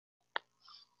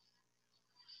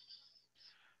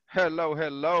Hello,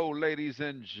 hello, ladies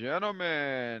and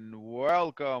gentlemen.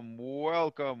 Welcome,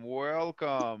 welcome,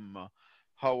 welcome.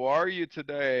 How are you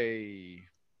today?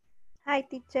 Hi,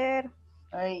 teacher.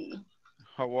 Hi.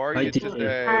 How are Hi, you teacher.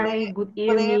 today? Hi, good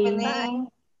Good evening. evening.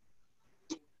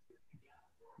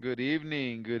 Good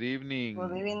evening, good Good evening.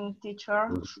 evening, teacher.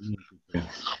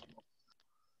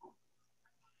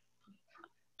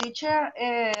 Teacher,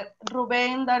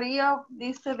 Rubén Darío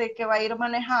dice de que va a ir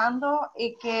manejando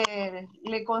y que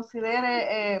le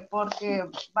considere porque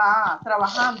va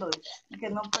trabajando, que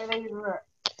no puede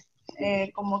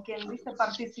ir, como quien dice,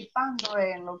 participando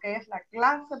en lo que es la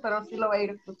clase, pero sí lo va a ir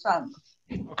escuchando.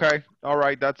 Okay, all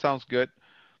right, that sounds good.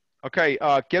 Okay,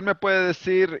 ¿quién me puede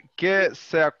decir qué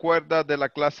se acuerda de la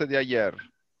clase de ayer?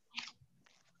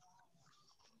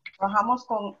 Trabajamos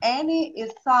con any y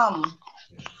some.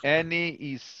 Any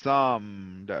y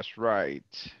some, that's right.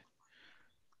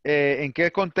 ¿En qué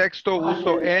contexto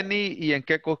uso any y en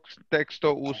qué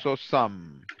contexto uso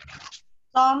some?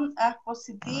 Some es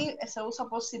positivo, se usa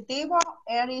positivo,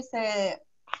 any se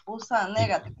usa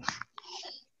negativo.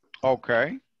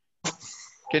 Okay.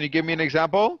 Can you give me an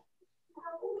example?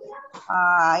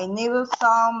 I need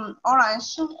some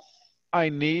orange. I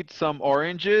need some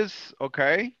oranges.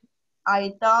 Okay.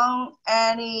 I don't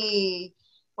any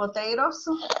potatoes.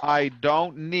 I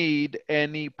don't need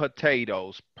any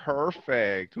potatoes.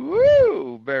 Perfect.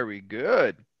 Woo, very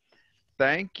good.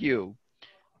 Thank you.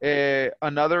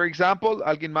 Another example.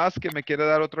 ¿Alguien más que me quiere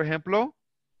dar otro ejemplo?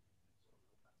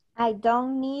 I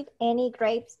don't need any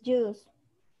grapes juice.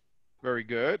 Very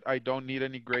good. I don't need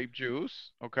any grape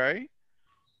juice. Okay.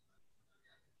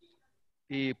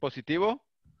 ¿Y positivo?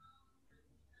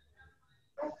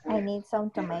 I need some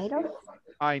tomatoes.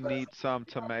 I need some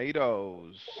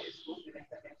tomatoes.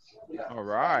 All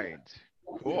right.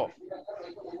 Cool.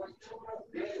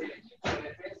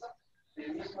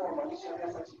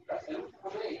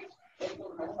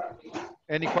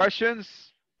 Any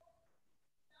questions?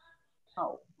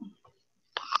 No,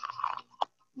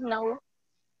 No.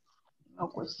 no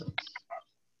questions.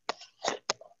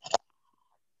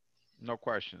 No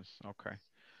questions. Okay.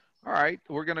 All right.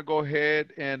 We're going to go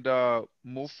ahead and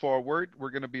move forward.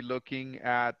 We're going to be looking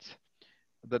at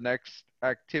the next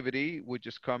activity, which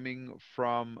is coming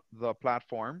from the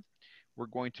platform. We're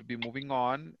going to be moving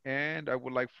on, and I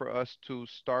would like for us to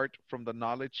start from the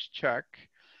knowledge check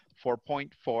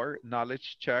 4.4,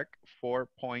 knowledge check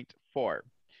 4.4.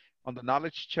 On the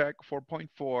knowledge check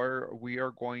 4.4, we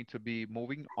are going to be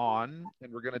moving on,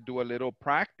 and we're going to do a little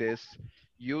practice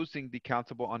using the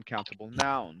countable, uncountable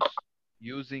nouns,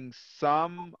 using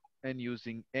some and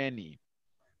using any.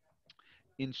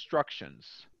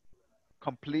 Instructions.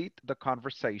 Complete the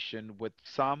conversation with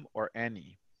some or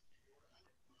any.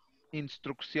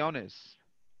 Instrucciones.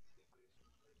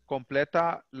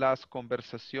 Completa las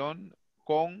conversación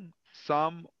con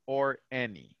some or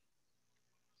any.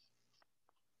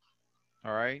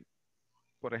 All right.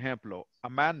 Por ejemplo,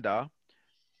 Amanda,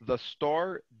 the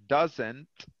store doesn't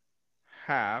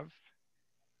have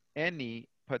any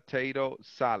potato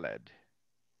salad.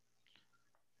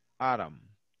 Adam,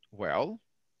 well,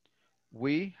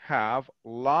 we have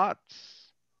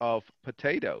lots of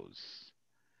potatoes.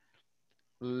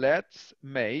 Let's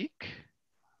make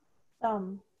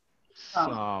some.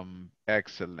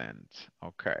 Excellent.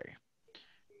 Okay.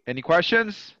 Any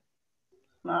questions?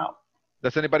 No,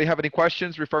 Does anybody have any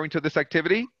questions referring to this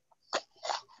activity?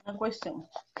 no question.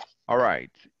 All right.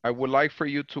 I would like for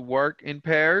you to work in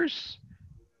pairs,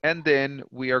 and then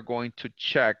we are going to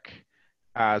check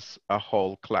as a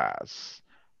whole class.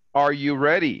 Are you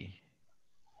ready?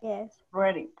 Yes.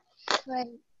 Ready.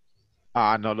 Ready.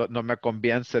 No me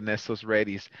convencen esos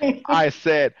readies. I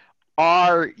said,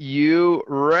 are you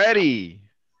ready?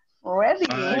 Ready.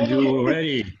 Are you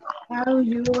ready? Are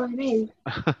you ready?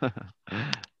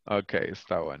 Ok,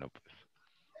 está bueno.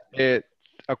 Pues.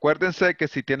 Acuérdense que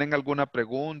si tienen alguna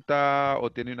pregunta o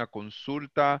tienen una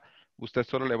consulta, usted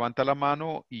solo levanta la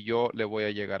mano y yo le voy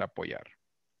a llegar a apoyar.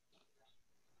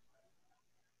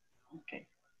 Okay.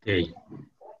 Okay.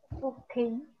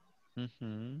 Okay.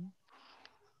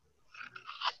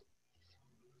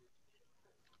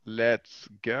 Let's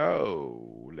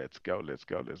go. Let's go, let's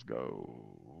go, let's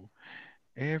go.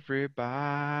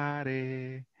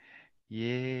 Everybody,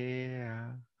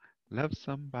 yeah, love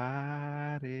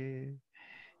somebody,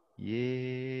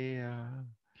 yeah.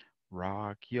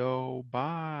 Rock your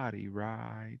body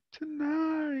right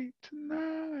tonight,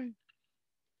 tonight.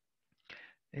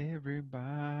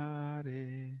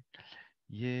 Everybody,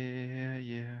 yeah,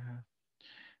 yeah.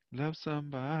 Love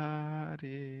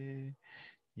somebody,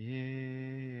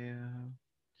 yeah.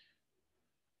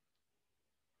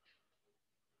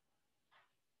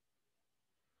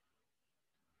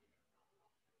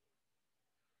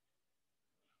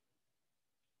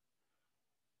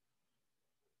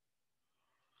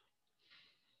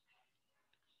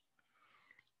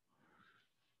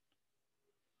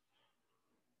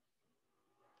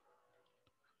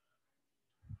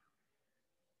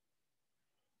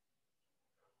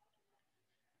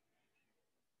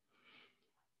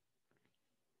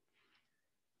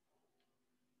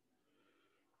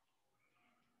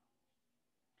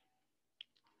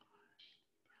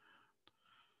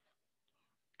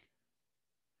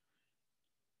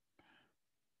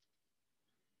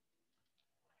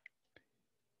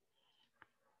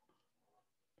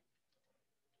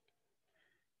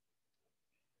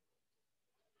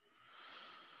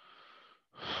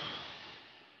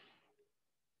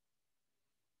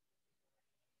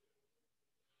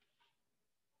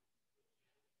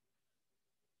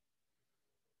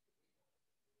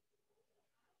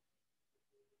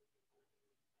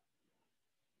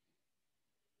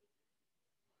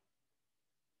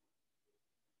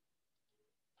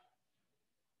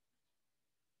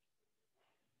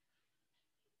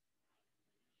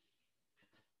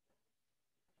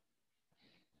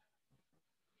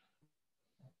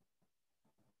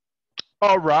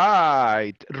 All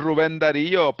right. Rubén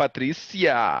Darío,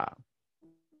 Patricia.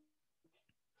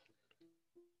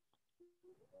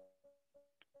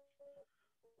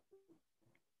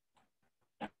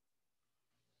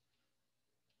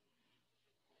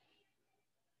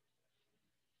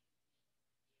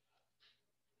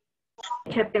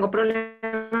 Ya tengo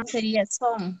problemas. Sería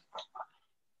son.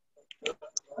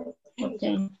 Ok.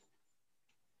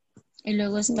 Y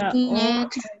luego está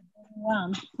Peanut,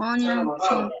 one. onion,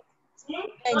 salt.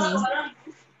 Any.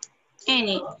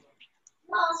 Any.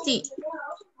 Sí.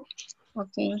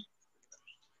 Ok.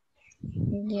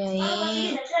 De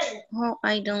ahí. Oh,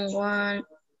 I don't want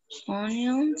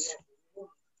onions.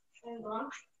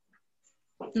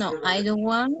 No, I don't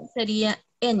want sería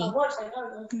any.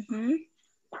 Ujú.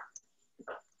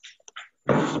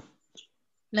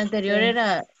 La anterior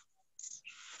era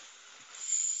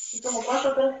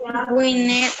We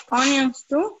need onions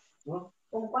too.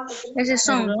 Ese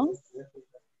son. perdón.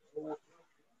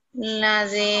 La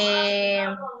de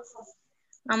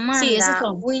Sí, esos Amanda.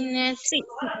 son. We need Sí,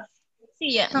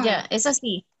 sí, ya, son. ya, es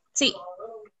así. Sí.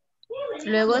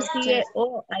 Luego sigue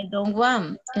oh, I don't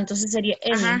want. Entonces sería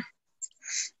any. Ajá.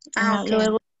 Ajá. Ok.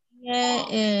 Luego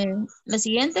sigue la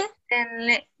siguiente.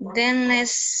 Then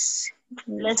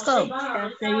Let's go.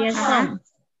 Sería Ajá. some.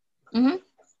 Ujú.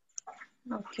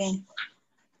 Ok.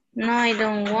 No, I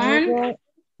don't want. Luego,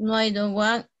 no, I don't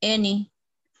want any.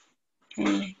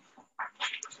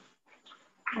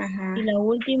 Ajá. Y la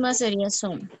última sería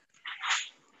some.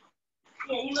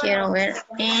 Quiero ver.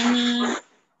 Any.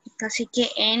 Casi que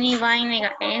any va en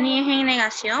any es en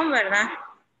negación, ¿verdad?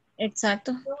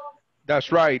 Exacto. That's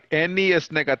right. Any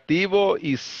es negativo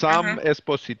y some Ajá. es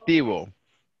positivo.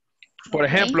 Por Ok.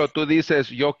 ejemplo, tú dices,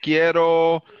 yo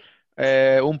quiero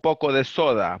un poco de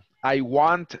soda. I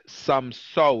want some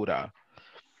soda.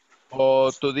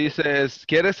 O tú dices,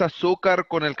 ¿quieres azúcar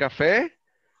con el café?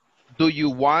 Do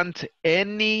you want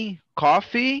any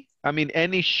coffee? I mean,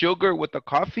 any sugar with the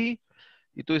coffee?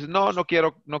 Y tú dices, no, no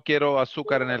quiero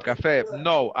azúcar en el café.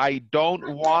 No, I don't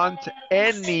want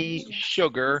any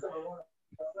sugar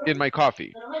in my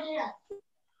coffee.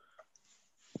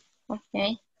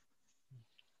 Ok.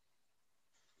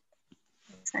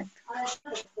 Exacto.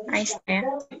 Ahí está.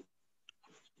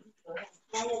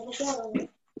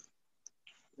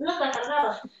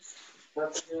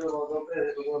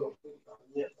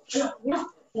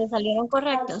 ¿Le salieron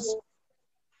correctos?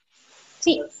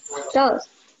 Sí, todos.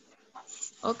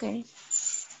 Ok.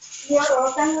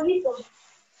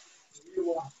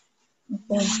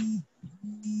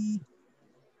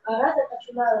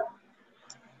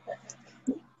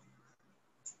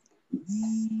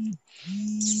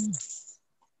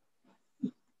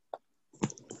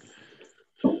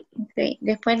 Ok.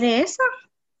 Después de eso,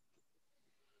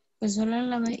 Pues solo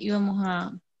íbamos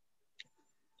a,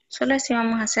 solo así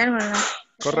vamos a hacer, ¿verdad?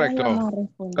 Correcto. íbamos a Pero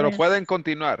responder. pueden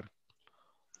continuar.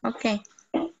 Ok.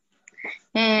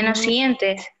 Los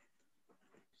siguientes.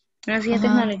 Los siguientes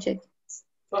Ajá. knowledge.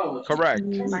 Correct.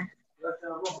 Y Va.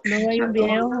 luego hay un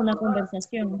video, una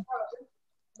conversación.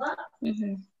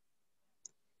 Ujú.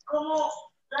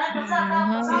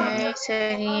 Ajá.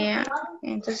 Sería,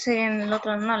 entonces sería en el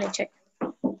otro knowledge.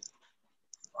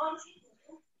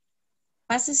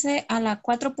 Pásese a la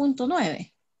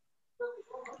 4.9.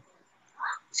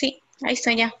 Sí, ahí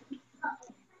estoy ya.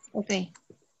 Ok.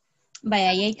 Vaya,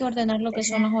 ahí hay que ordenar lo que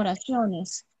son las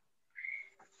oraciones.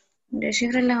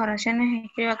 Descifre las oraciones y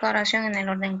escriba cada oración en el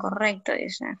orden correcto,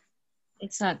 dice.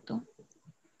 Exacto.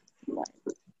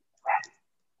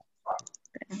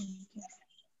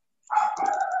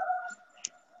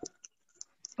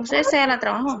 ¿Usted ya la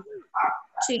trabajó?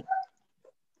 Sí.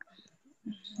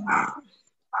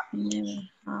 Never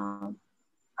have.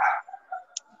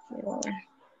 Quiero ver.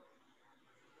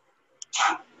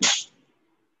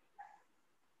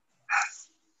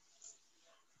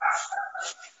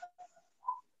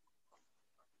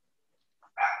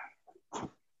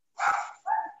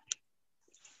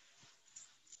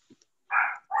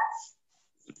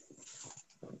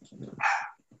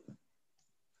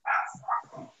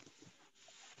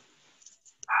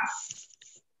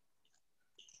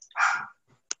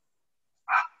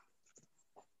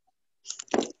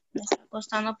 Me está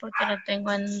costando porque lo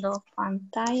tengo en dos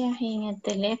pantallas y en el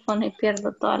teléfono y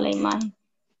pierdo toda la imagen.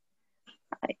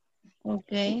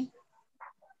 Ok.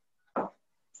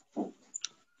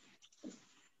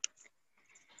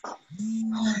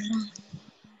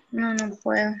 No, no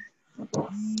puedo.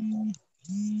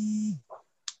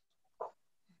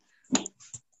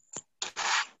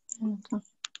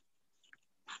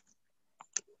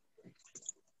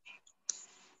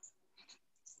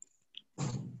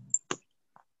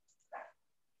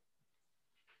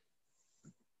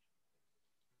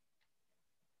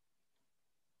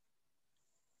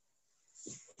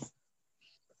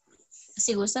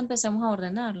 Si gusta, empecemos a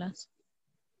ordenarlas.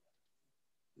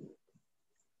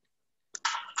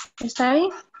 ¿Está bien?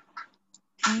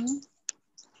 Mm,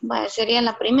 Vale, sería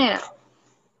la primera.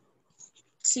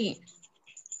 sí.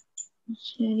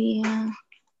 Sería,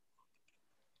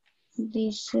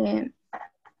 dice,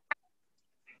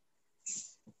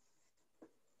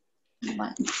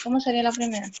 vale, ¿cómo sería la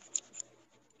primera?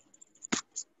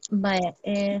 Vaya,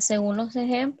 según los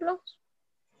ejemplos,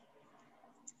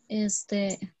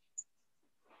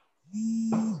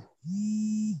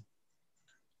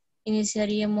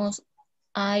 iniciaríamos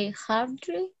I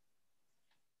hardly.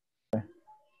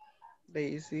 De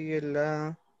ahí sigue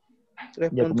la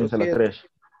Ya comienza la 3.7. 3.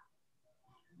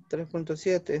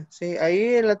 3.7. Sí,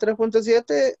 ahí en la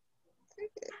 3.7,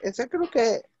 esa creo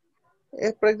que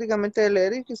es prácticamente de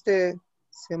leer y que usted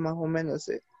se más o menos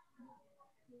sé.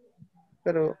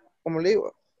 Pero, como le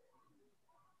digo,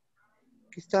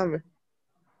 aquí está, hombre.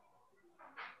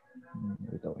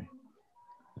 Ahorita voy.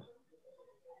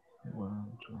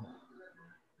 One, two.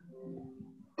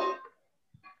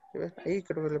 Ahí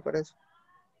creo que le parece.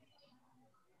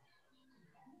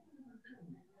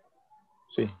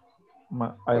 Sí.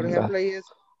 Por ejemplo, ahí es,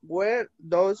 where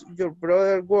does your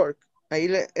brother work? Ahí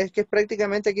es que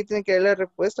prácticamente aquí tiene que dar la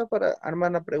respuesta para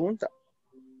armar la pregunta.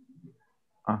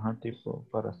 Ajá, tipo,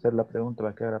 para hacer la pregunta,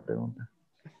 para que haga la pregunta.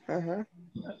 Ajá.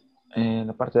 En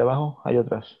la parte de abajo hay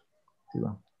otras. Sí,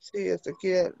 va. Sí, hasta aquí,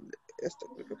 esta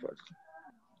creo que falta.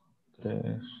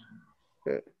 3.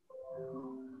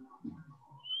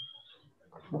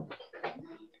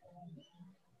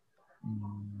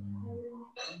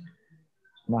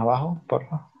 Más abajo, por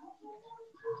favor.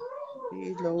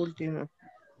 Y la última.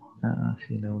 Ah,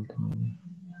 sí, la última.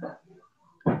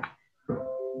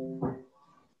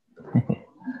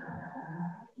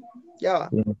 Ya va.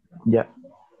 Bien, ya.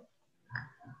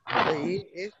 De ahí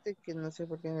que no sé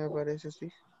por qué me aparece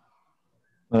así.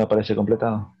 No me parece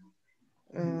completado.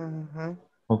 Ajá.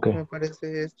 Ok. Me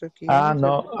parece esto aquí. Ah,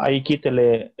 No sé. no, ahí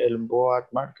quítele el board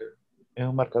marker. Es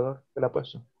un marcador que le ha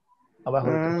puesto. Abajo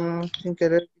del texto. Sin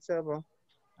querer quizá va.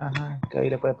 Ajá, que ahí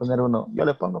le puede poner uno. Yo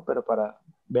le pongo, pero para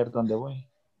ver dónde voy.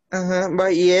 Ajá,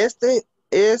 va. Y este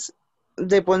es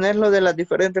de ponerlo de las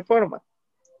diferentes formas.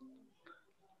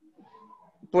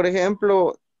 Por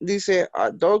ejemplo, dice, a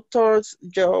doctor's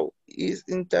job is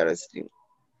interesting.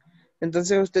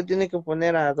 Entonces usted tiene que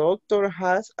poner a doctor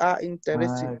has a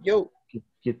interesting Ah, job.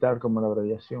 quitar como la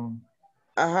abreviación.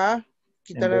 Ajá, En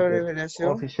quita la vez de abreviación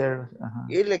officer, ajá.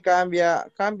 y le cambia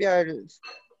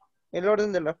el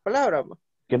orden de las palabras, va.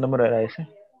 ¿Qué número era ese?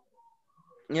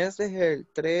 Y este es el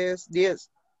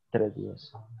 310.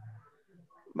 310.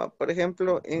 Va, por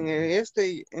ejemplo, en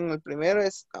el primero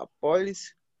es a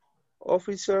police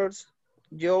officer's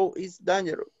job is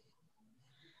dangerous.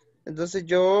 Entonces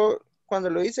yo cuando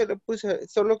lo hice le puse,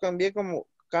 solo cambia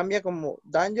como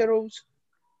dangerous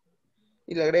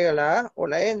y le agrega la A o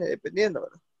la N, dependiendo,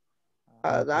 ¿verdad?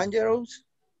 A dangerous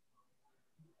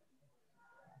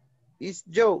is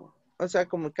Joe. O sea,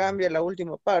 como cambia la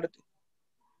última parte.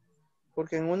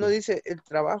 Porque en uno dice el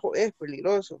trabajo es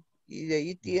peligroso y de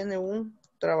ahí tiene un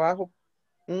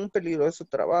peligroso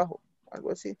trabajo,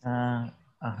 algo así. Ah,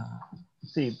 ajá.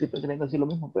 Sí, tipo queriendo decir lo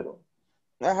mismo, pero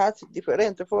Ajá, sí,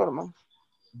 diferente forma.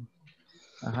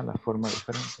 ajá, la forma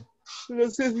diferente. No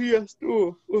sé si ya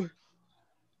estuvo. Uy,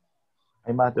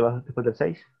 ¿Hay más debajo después del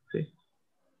 6? Sí.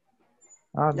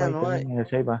 Ah, no, ya ahí no hay. también en el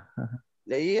 6 va. Ajá.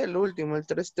 De ahí el último, el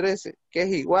 313, que es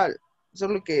igual.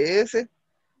 Solo que ese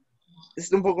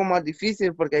es un poco más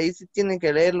difícil porque ahí sí tienen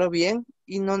que leerlo bien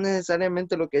y no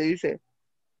necesariamente lo que dice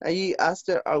ahí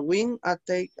after a win, a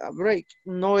take a break.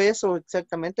 No eso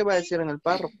exactamente va a decir en el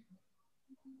párrafo,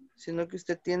 sino que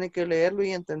usted tiene que leerlo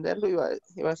y entenderlo y va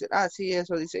a decir, ah, sí,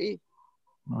 eso dice ahí.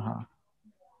 Ajá.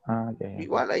 Ah, ya, ya.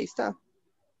 Igual ahí está.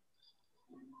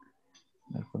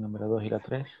 El número 2 y la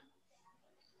 3.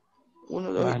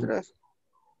 1, 2 y Vale. 3.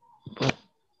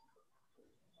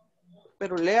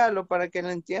 Pero léalo para que lo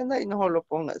entienda y no lo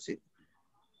ponga así.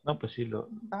 No, pues sí, lo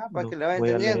Para que le vaya voy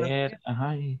a entendiendo. leer.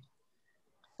 Ajá, y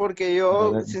Porque para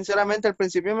yo, ver. sinceramente, al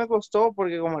principio me costó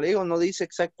porque, como le digo, no dice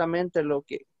exactamente no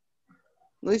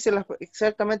dice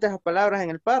exactamente esas palabras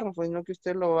en el párrafo, sino que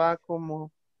usted lo va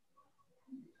como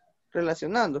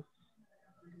relacionando.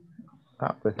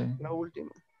 Ah, pues sí. La última.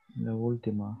 La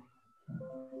última.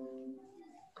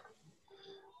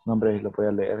 No, hombre, lo voy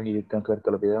a leer y tengo que ver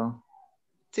todos los videos.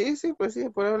 Sí, pues sí,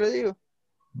 por eso le digo.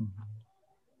 Ujú.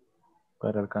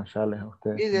 Para alcanzarles a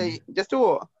ustedes Y de también. ahí, ya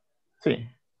estuvo. Sí.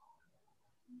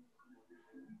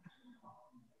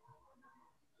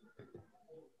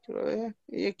 Quiero ver.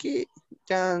 Y aquí,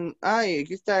 y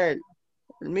aquí está el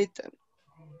midterm.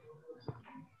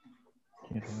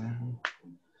 Quiero ver.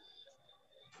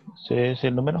 ¿Sí es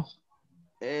el número? No,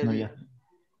 El, ya.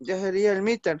 ya sería el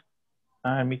meter.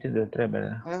 Ah, el meeting del 3,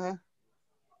 ¿verdad? Ajá.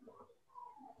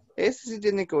 Ese sí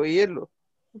tiene que oírlo.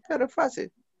 Pero es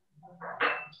fácil.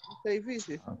 Está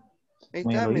difícil. Ahí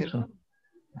Muy está, lo mira. hizo.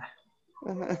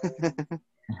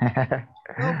 Ajá.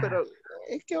 No, pero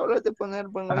es que ahora de poner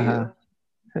buen oído. Ajá,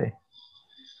 sí.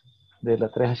 De la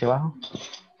 3 hacia abajo.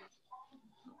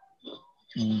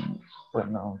 Pues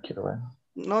no, quiero ver.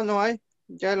 No, no hay.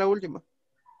 Ya es la última.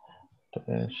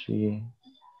 3, sí.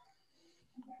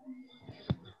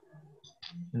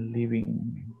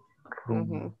 Living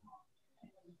room. Ujú.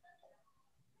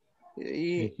 Y Y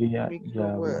ahí, aquí ya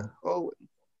microwave habla. oven.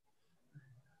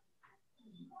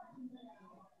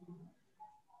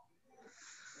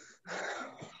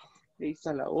 Ahí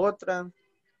está la otra.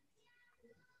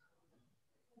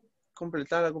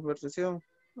 Completar la conversación.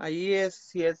 Ahí es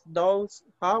si es those,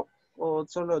 how, o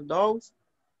solo those,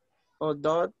 o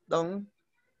don't,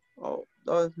 o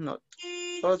does not.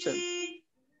 Doesn't.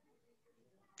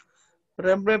 Por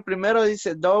ejemplo, el primero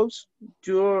dice those,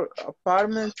 your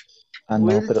apartment Ah, no,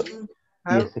 will pero. Y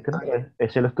have. ese creo que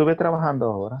ese lo estuve trabajando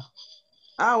ahora.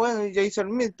 Ah, bueno, ya hizo el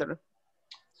meter.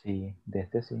 Sí, de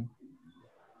este sí.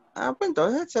 Ah, pues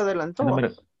entonces se El adelantó.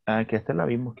 número. Ah, que este la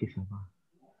vimos quizás.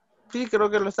 Sí, creo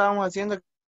que lo estábamos haciendo.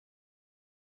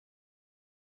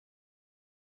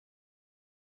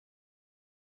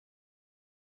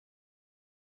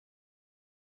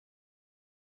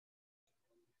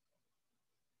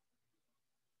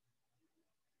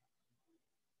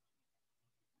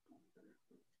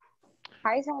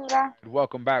 Hi, Sandra.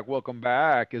 Welcome back. Welcome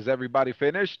back. Is everybody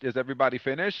finished? Is everybody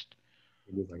finished?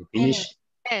 Finish.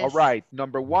 All right.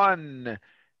 Number one.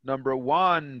 Number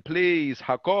one, please,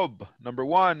 Jacob. Number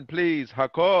one, please,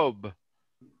 Jacob.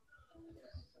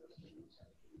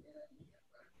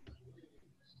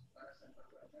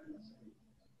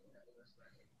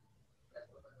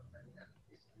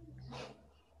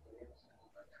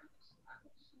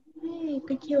 Ay,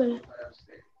 qué chivola.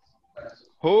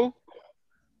 Who?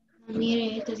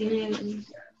 Mire, esta tiene.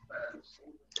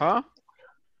 Huh?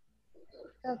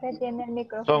 Creo que tiene el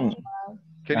micrófono Son. apagado.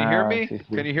 Can you hear Ah, me? sí,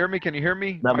 Can sí. you hear me? Can you hear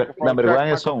me? Number Microphone check,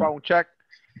 one es son. microphone check.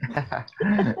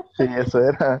 Sí, eso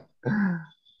era.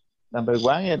 Number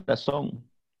one era son.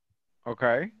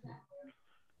 Okay.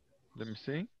 Let me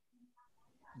see.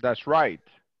 That's right.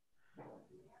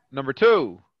 Number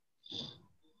two.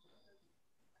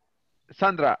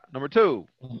 Sandra, number two.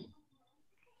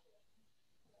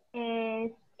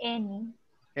 Es any.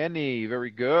 Any, very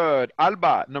good.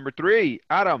 Alba, number three.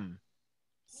 Adam.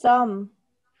 Some.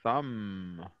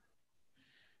 Some.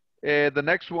 The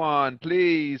next one,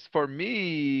 please, for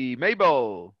me,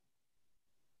 Mabel.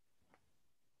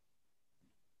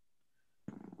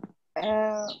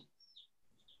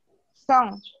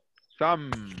 Some.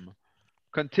 Some.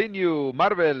 Continue,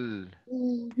 Marvel.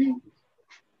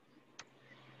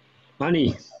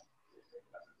 Money.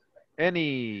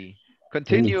 Any.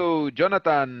 Continue,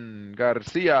 Jonathan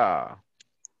Garcia.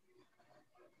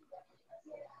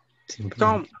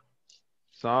 Tom,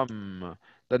 Some.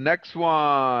 The next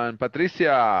one,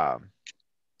 Patricia.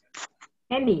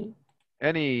 Any.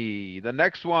 Any. The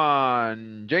next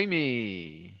one,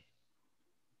 Jamie.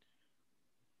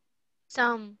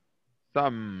 Some.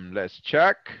 Some. Let's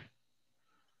check.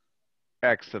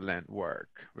 Excellent work.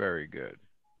 Very good.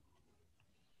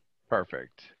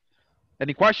 Perfect.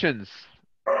 Any questions?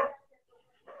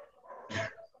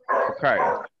 Okay.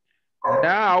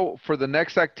 Now, for the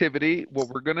next activity, what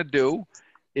we're going to do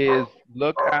is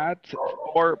look at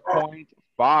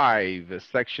 4.5.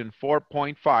 Section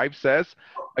 4.5 says,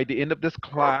 by the end of this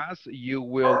class, you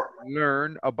will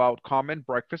learn about common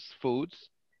breakfast foods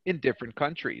in different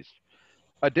countries.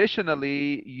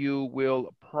 Additionally, you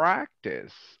will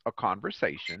practice a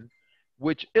conversation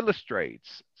which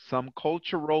illustrates some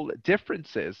cultural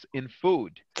differences in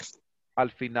food. Al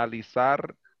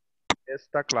finalizar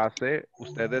esta clase,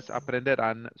 ustedes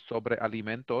aprenderán sobre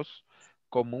alimentos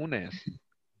comunes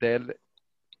del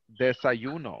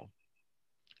desayuno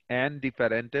en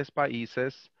diferentes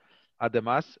países.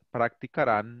 Además,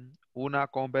 practicarán una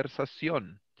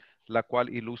conversación, la cual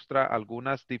ilustra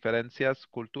algunas diferencias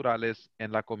culturales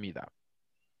en la comida.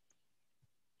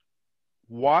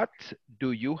 What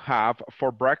do you have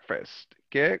for breakfast?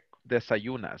 ¿Qué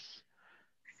desayunas?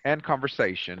 And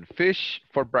conversation. Fish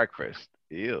for breakfast.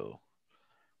 Ew.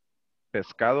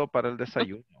 Pescado para el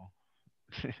desayuno.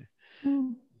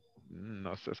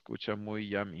 No se escucha muy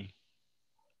yummy.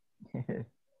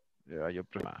 Ya, yo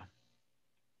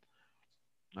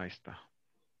ahí está.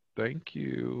 Thank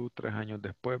you. 3 años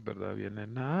después, ¿verdad? Viene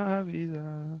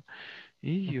Navidad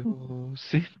y yo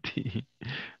sin ti.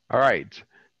 All right.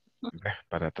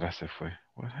 Para atrás se fue.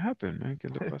 What happened, man? ¿Qué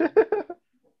le pasó?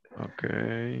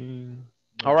 Okay.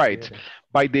 All right.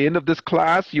 By the end of this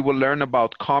class, you will learn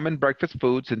about common breakfast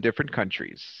foods in different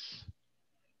countries.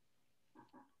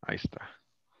 Ahí está.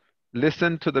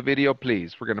 Listen to the video,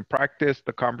 please. We're going to practice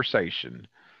the conversation.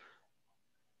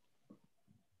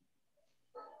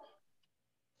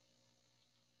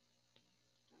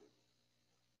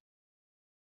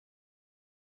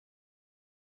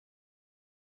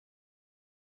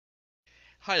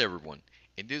 Hi everyone,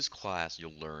 in this class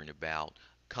you'll learn about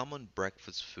common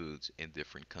breakfast foods in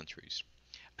different countries.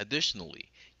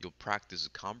 Additionally, you'll practice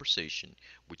a conversation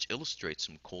which illustrates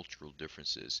some cultural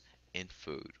differences in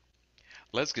food.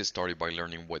 Let's get started by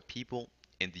learning what people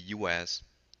in the US,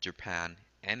 Japan,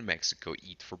 and Mexico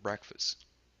eat for breakfast.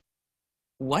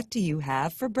 What do you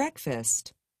have for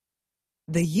breakfast?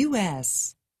 The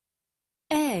U.S.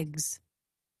 Eggs,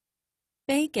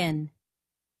 bacon,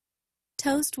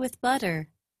 toast with butter,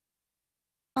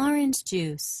 orange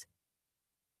juice,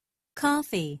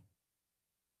 coffee,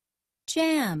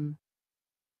 jam,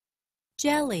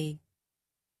 jelly.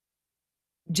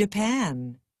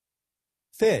 Japan.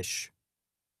 Fish,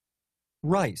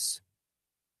 rice,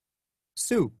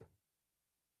 soup,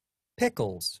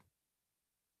 pickles,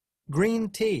 green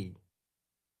tea.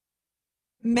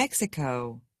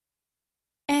 Mexico.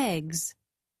 Eggs,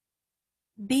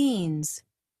 beans,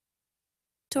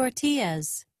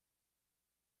 tortillas,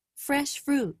 fresh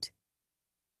fruit,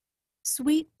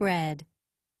 sweet bread,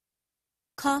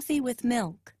 coffee with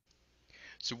milk.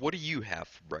 So what do you have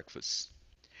for breakfast?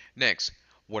 Next,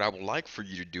 what I would like for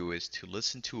you to do is to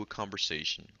listen to a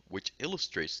conversation which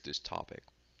illustrates this topic.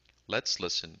 Let's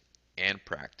listen and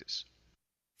practice.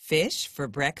 Fish for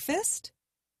breakfast?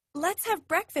 Let's have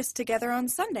breakfast together on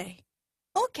Sunday.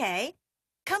 Okay,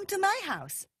 come to my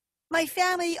house. My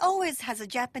family always has a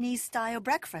Japanese-style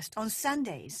breakfast on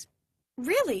Sundays.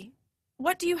 Really?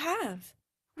 What do you have?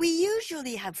 We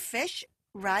usually have fish,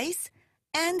 rice,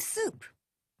 and soup.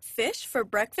 Fish for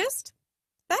breakfast?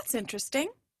 That's interesting.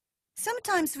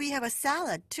 Sometimes we have a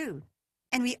salad, too.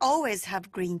 And we always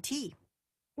have green tea.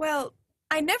 Well,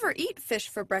 I never eat fish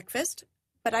for breakfast,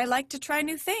 but I like to try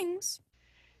new things.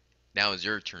 Now it's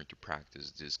your turn to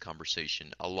practice this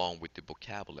conversation along with the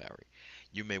vocabulary.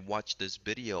 You may watch this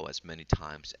video as many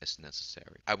times as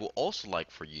necessary. I would also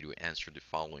like for you to answer the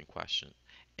following question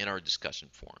in our discussion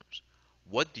forums.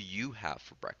 What do you have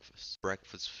for breakfast?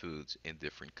 Breakfast foods in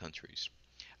different countries.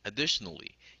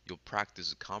 Additionally, you'll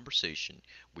practice a conversation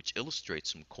which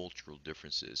illustrates some cultural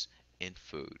differences in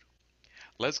food.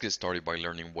 Let's get started by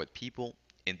learning what people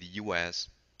in the US,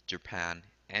 Japan,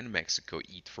 and Mexico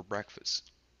eat for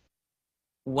breakfast.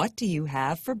 What do you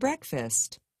have for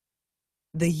breakfast?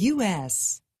 The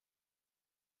U.S.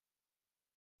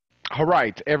 All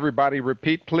right, everybody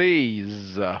repeat,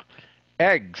 please.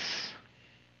 Eggs.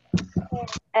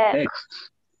 Eggs.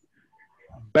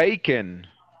 Bacon.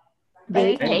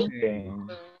 Bacon.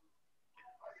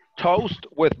 Toast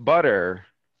with butter.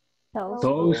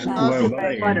 Toast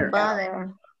with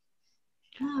butter.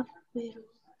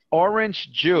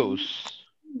 Orange juice.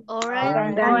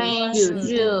 Orange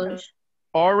juice.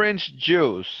 Orange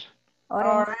juice.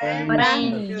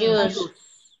 Orange juice.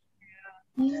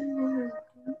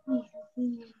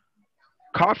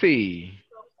 Coffee.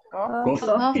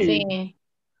 Coffee.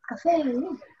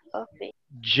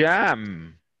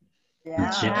 Jam.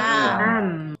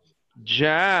 Jam.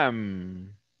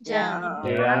 Jam.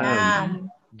 Jam.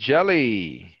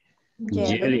 Jelly.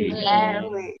 Jelly.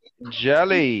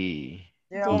 Jelly.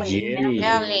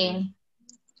 Jelly.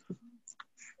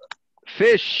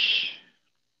 Fish.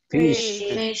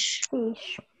 Fish.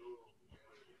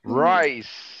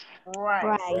 Rice.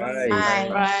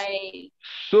 Rice.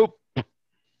 Soup.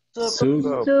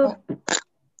 Soup.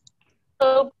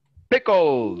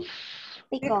 Pickles.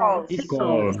 Pickles.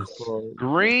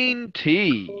 Green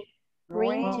tea.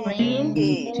 Green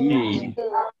Tea.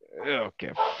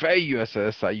 Qué feo ese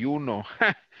desayuno.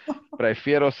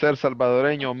 Prefiero ser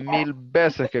salvadoreño 1000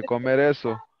 veces que comer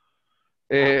eso.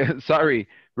 Sorry.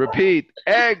 Repeat.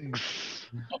 Eggs.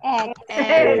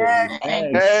 Eggs.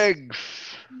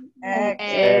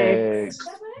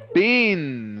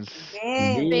 Beans.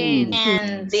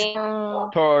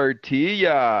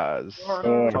 Tortillas.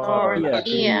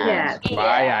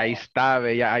 Vaya, ahí está,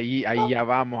 ve, ahí ya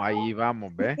vamos,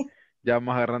 ve. Ya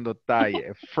vamos agarrando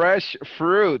talle. Fresh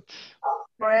fruit.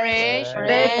 Fresh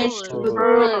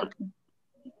fruit.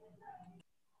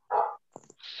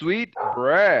 Sweet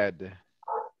bread.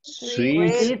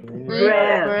 Sweet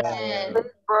bread.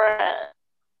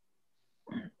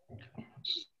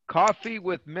 Coffee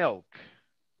with milk.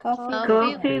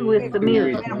 Coffee with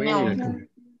milk.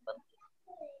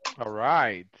 All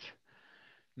right.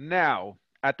 Now,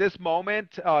 at this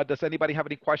moment, does anybody have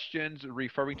any questions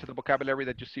referring to the vocabulary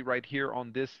that you see right here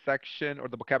on this section, or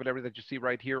the vocabulary that you see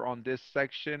right here on this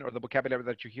section, or the vocabulary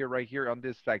that you hear right here on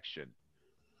this section?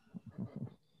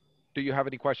 Do you have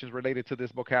any questions related to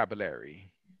this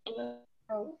vocabulary?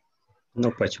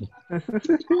 No question.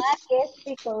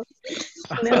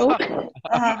 No.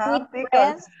 Ajá, Sweet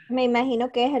bread, pickles. me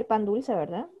imagino que es el pan dulce,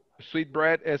 ¿verdad? Sweet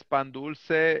bread es pan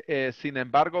dulce. Sin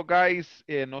embargo, guys,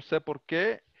 no sé por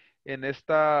qué en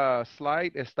esta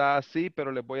slide está así,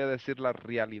 pero les voy a decir la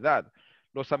realidad.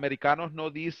 Los americanos no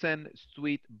dicen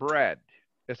sweet bread.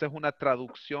 Esa es una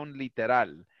traducción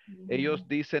literal. Ellos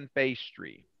dicen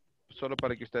pastry. Solo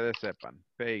para que ustedes sepan.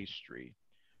 Pastry.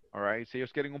 All right. Si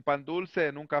ellos quieren un pan dulce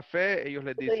en un café, ellos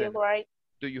les dicen,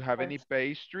 do you have any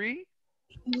pastry?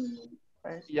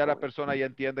 Y ya la persona ya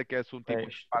entiende que es un tipo de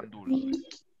pan dulce.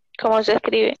 ¿Cómo se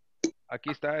escribe? Aquí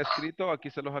está escrito, aquí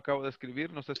se los acabo de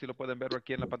escribir. No sé si lo pueden ver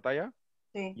aquí en la pantalla.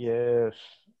 Sí. Yes.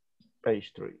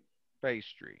 Pastry.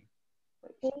 Pastry.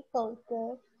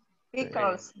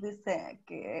 Pickles, dice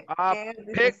que. Ah,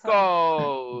 dice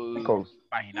pickles.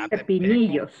 Imagínate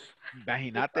Pepinillos.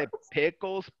 Imagínate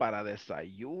pickles para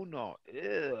desayuno.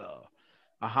 Ew.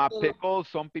 Ajá, pickles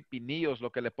son pipinillos,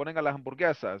 lo que le ponen a las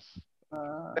hamburguesas.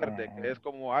 Verde, que es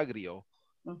como agrio.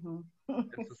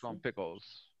 Esos son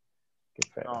pickles. Qué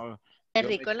feo. No, Qué yo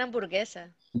rico me- la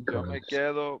hamburguesa. Yo me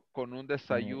quedo con un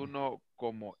desayuno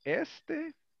como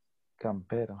este,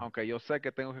 Campero. aunque yo sé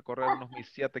que tengo que correr unos mis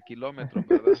 7 kilómetros,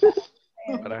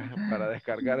 ¿verdad? Para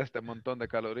descargar este montón de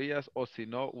calorías, o si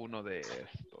no, uno de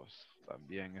estos.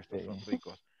 También estos son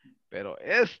ricos. Pero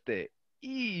este,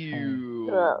 ¡ew!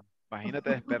 Imagínate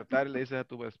despertar y le dices a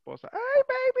tu esposa, ¡ay,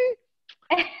 baby!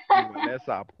 Y hueles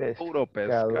a puro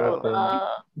pescado.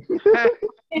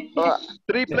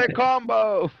 Triple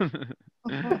combo.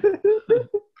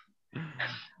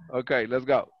 Okay, let's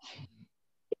go.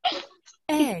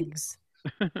 Eggs,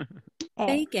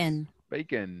 bacon,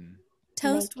 Bacon.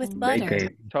 toast with butter,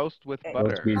 Bacon. Toast with Toast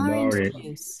butter. with orange butter.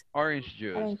 juice, Orange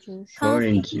juice.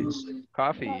 Orange juice.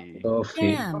 Coffee.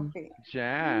 Coffee. jam,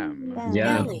 Jam. Jam.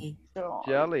 jelly,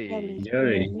 Jelly.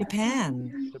 Jelly.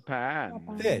 Japan,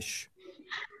 Japan. Fish,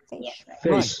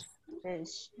 Fish.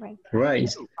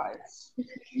 Rice.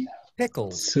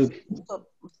 pickles, Soup.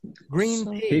 green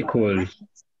tea, Pickle.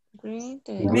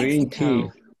 Green tea.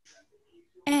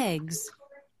 eggs,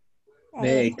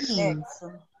 Eggs. beans,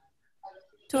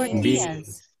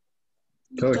 tortillas,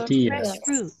 Tortillas. fresh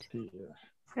fruit,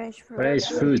 Fresh fruit. bread,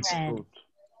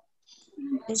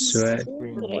 Sweat.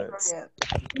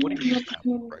 What do you have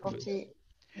for breakfast?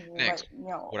 Next,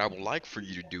 what I would like for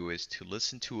you to do is to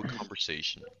listen to a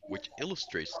conversation which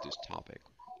illustrates this topic.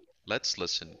 Let's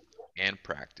listen and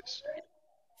practice.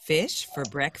 fish for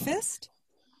breakfast?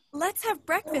 Let's have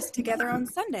breakfast together on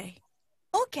Sunday.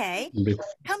 Okay,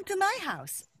 come to my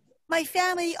house. My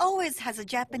family always has a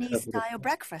Japanese-style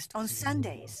breakfast on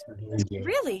Sundays.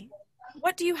 Really?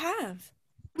 What do you have?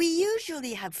 We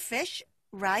usually have fish,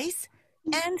 rice,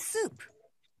 and soup.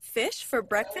 Fish for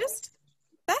breakfast?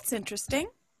 That's interesting.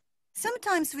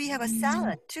 Sometimes we have a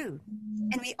salad, too.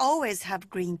 And we always have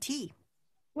green tea.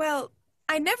 Well,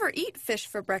 I never eat fish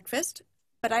for breakfast,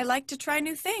 but I like to try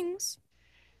new things.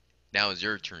 Now it's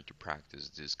your turn to practice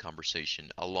this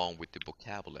conversation along with the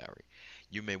vocabulary.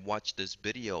 You may watch this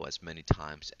video as many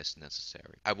times as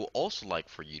necessary. I would also like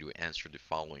for you to answer the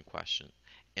following question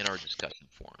in our discussion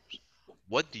forums.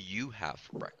 What do you have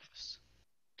for breakfast?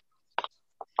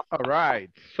 All right.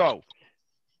 So,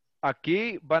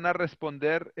 aquí van a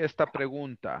responder esta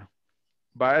pregunta.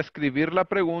 Va a escribir la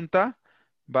pregunta,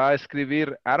 va a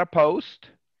escribir add a post.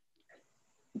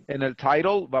 En el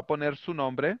title va a poner su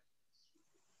nombre.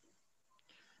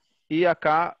 Y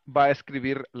acá va a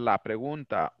escribir la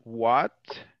pregunta. What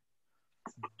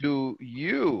do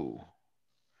you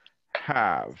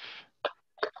have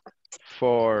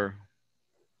for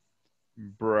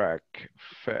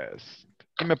breakfast?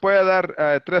 Y me puede dar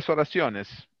 3 oraciones.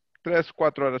 3,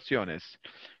 4 oraciones.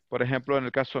 Por ejemplo, en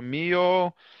el caso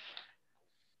mío,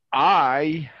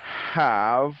 I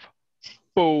have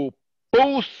pupusas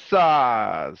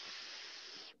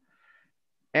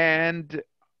and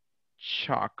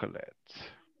chocolate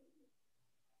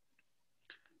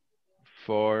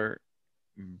for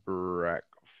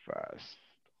breakfast.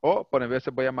 O por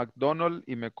veces voy a McDonald's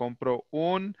y me compro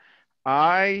un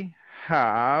I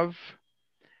have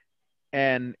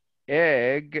an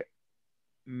egg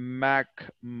McMuffin.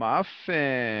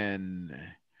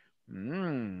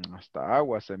 Hasta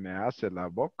agua se me hace la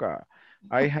boca.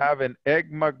 I have an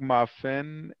egg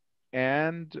McMuffin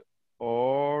and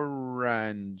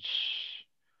orange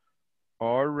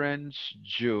Orange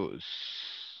juice.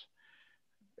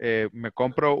 Me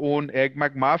compro un Egg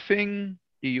McMuffin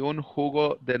y un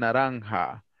jugo de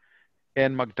naranja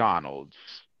en McDonald's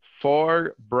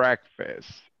for breakfast.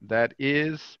 That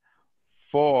is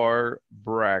for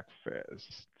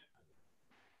breakfast.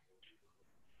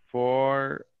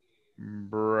 For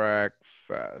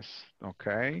breakfast.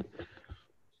 Okay.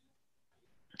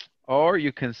 Or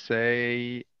you can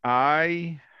say,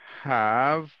 I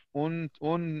have un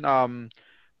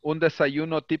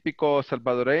desayuno típico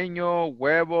salvadoreño,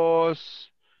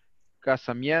 huevos,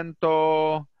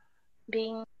 casamiento.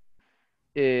 Bean.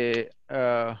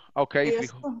 Okay.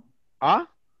 Cheese. Ah?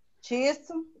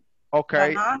 Cheese.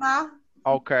 Okay. Banana.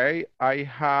 Okay. I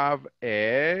have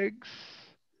eggs.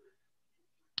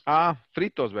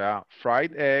 Fritos, vea.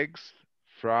 Fried eggs.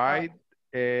 Fried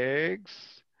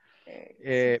eggs.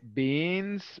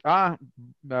 Beans.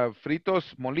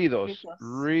 Fritos molidos. Fritos.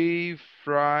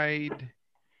 Refried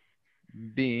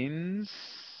beans.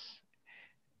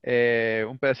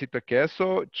 Un pedacito de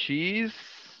queso. Cheese.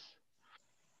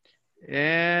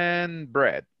 And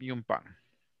bread. Y un pan.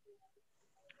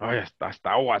 Ay,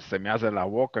 hasta agua se me hace la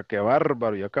boca. Qué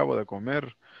bárbaro. Y acabo de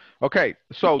comer. Ok.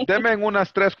 So, denme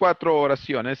unas 3, 4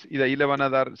 oraciones y de ahí le van a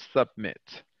dar submit.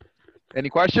 Any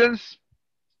questions?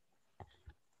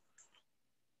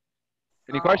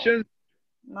 Any questions?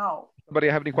 No. Somebody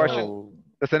have any questions? No.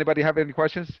 Does anybody have any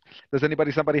questions? Does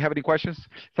somebody have any questions?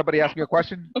 Somebody ask me a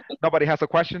question? Nobody has a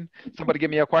question? Somebody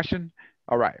give me a question?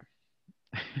 All right.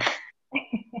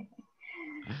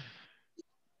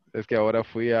 Es que ahora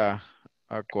fui a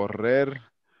correr.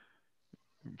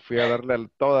 Fui a darle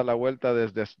toda la vuelta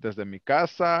desde mi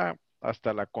casa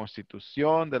hasta la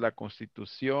Constitución, de la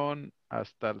Constitución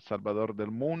hasta El Salvador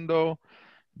del Mundo,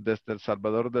 desde El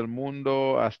Salvador del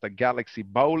Mundo hasta Galaxy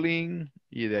Bowling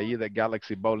y de ahí de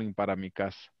Galaxy Bowling para mi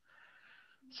casa.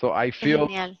 So I feel,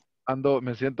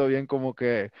 me siento bien como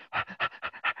que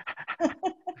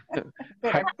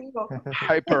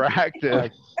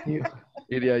hyperactive.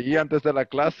 Y de ahí antes de la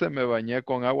clase me bañé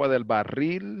con agua del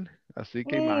barril, así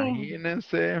que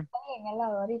imagínense.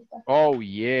 Oh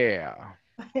yeah.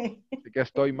 Así que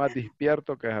estoy más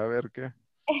despierto que saber qué.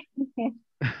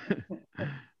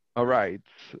 All right.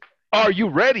 Are you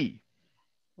ready?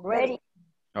 Ready.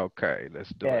 Okay,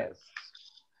 let's do it.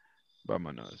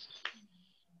 Vámonos.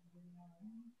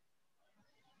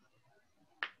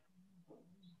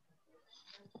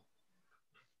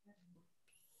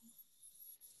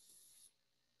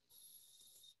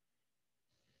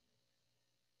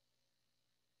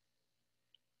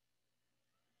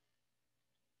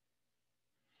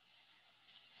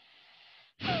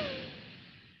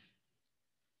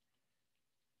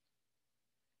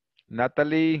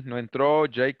 Natalie no entró,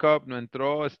 Jacob no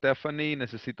entró, Stephanie,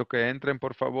 necesito que entren,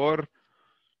 por favor.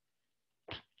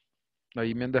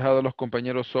 Ahí me han dejado los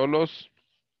compañeros solos.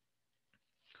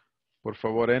 Por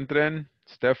favor, entren.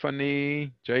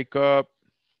 Stephanie, Jacob,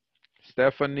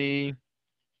 Stephanie.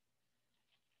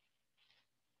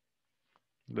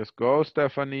 Let's go,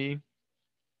 Stephanie.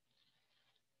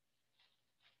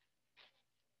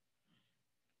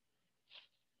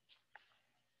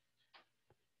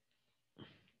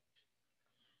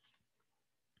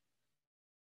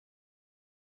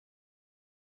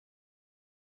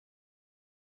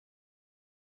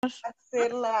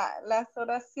 Hacer las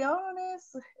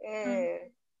oraciones.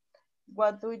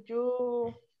 What do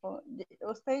you...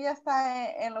 Usted ya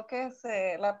está en lo que es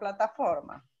la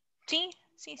plataforma. Sí.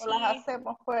 ¿O las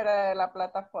hacemos fuera de la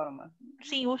plataforma?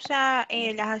 Sí,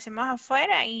 las hacemos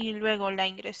afuera y luego la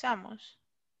ingresamos.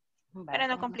 Para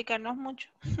no complicarnos mucho.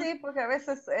 Sí, porque a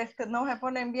veces no se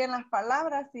ponen bien las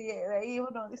palabras y de ahí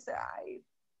uno dice, ay,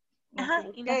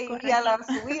 y ya la ha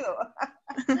subido.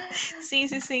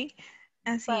 Sí.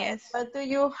 Así es. What do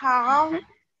you have?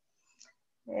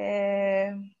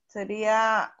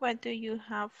 Sería... What do you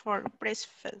have for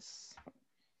breakfast?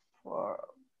 For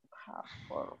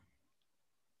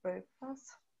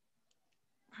breakfast.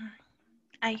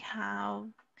 I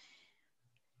have...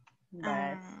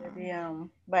 Sería...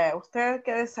 ¿usted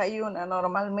qué desayuna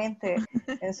normalmente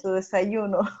en su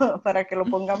desayuno para que lo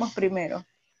pongamos primero?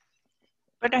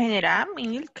 Por lo general,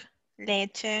 milk,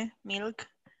 leche, milk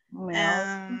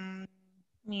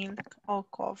or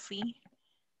coffee.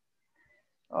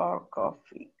 Or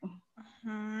coffee.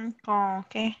 ¿Con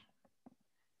qué?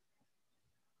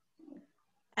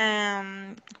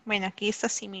 Bueno, aquí está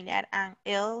similar a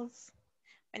else.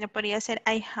 Bueno, podría ser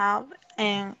I have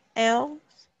and else.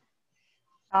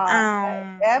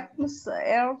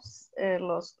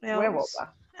 Los huevos.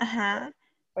 Ajá.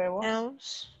 Huevos.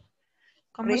 Else.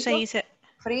 ¿Cómo se dice?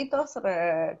 Fritos,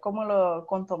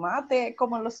 con tomate,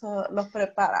 ¿cómo los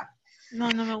prepara?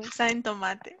 No, no me gusta en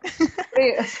tomate.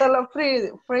 Solo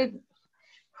fries.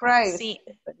 Sí.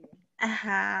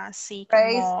 Ajá, sí,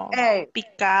 Fries, como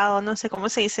picado, no sé cómo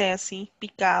se dice así,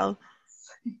 picado.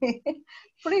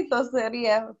 Frito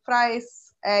sería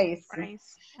fries, eggs.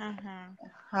 Fries, ajá.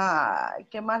 Ajá.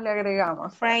 ¿Qué más le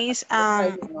agregamos? Fries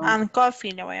and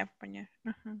coffee le voy a poner.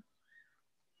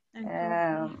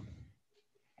 Ajá.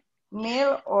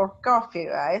 Meal or coffee,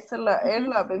 ¿verdad? Esa es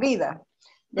la bebida.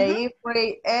 De ahí,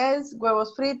 es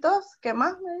huevos fritos. ¿Qué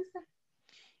más me dice?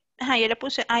 Ajá, yo le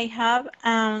puse I have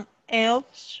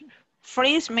eggs,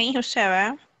 freeze, me dijo usted,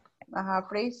 ¿verdad? Ajá,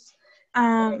 freeze.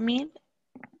 Meal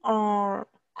or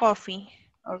coffee.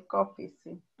 Or coffee,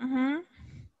 sí.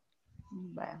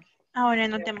 Bueno. Ahora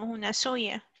notemos una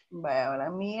suya. Bueno, la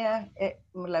mía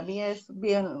es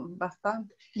bien,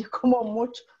 bastante. Yo como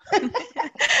mucho.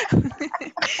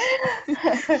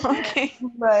 Okay.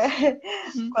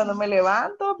 Cuando me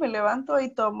levanto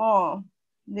y tomo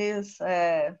this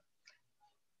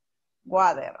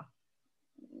water.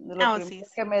 Lo primero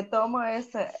que me tomo es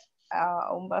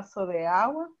un vaso de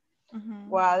agua,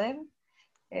 water.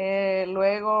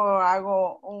 Luego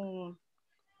hago un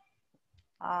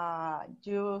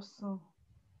juice.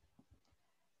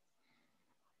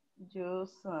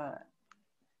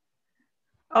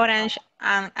 Orange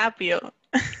and apple.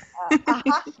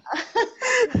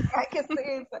 Hay que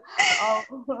decir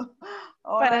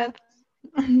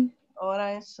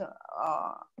orange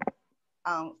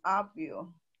and apple.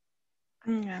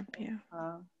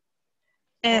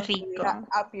 Es rico.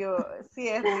 Apio, sí,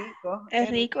 es rico. Es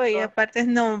rico y aparte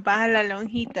no baja la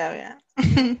lonjita, ¿verdad?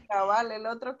 Cabal, el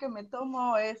otro que me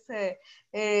tomo es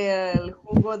el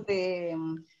jugo de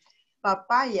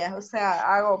papaya, o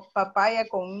sea, hago papaya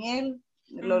con miel,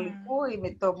 lo licúo y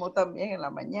me tomo también en la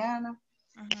mañana.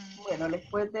 Bueno,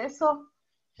 después de eso,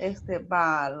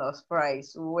 van los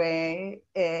fries,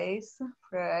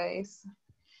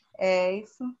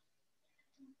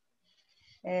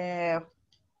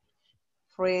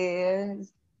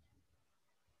 fries,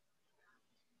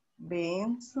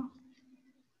 beans,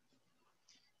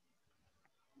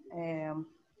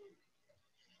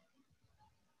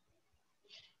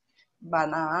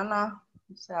 banana,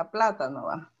 o sea, plátano,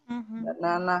 ¿va?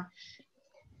 Banana,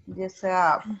 ya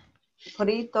sea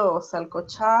frito o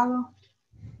salcochado.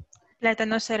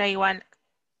 Plátano será igual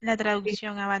la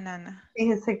traducción a banana.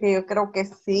 Fíjese que yo creo que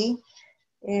sí.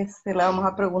 Le vamos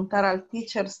a preguntar al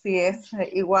teacher si es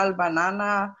igual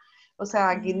banana, o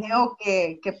sea, guineo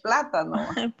que plátano.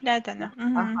 Plátano.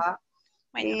 Ajá.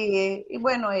 Bueno. Y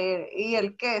bueno, y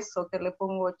el queso que le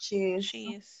pongo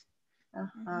cheese.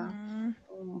 Ajá.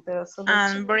 Un pedazo de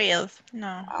And bread,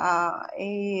 no.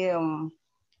 Y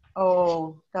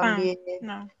también,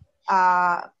 no.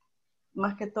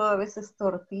 más que todo a veces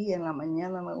tortilla en la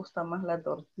mañana, me gusta más la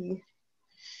tortilla.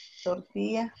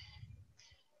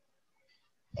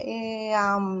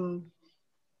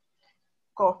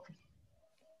 Coffee.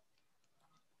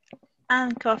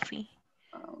 And coffee.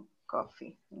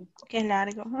 Coffee. Qué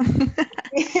largo.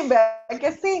 ¿Verdad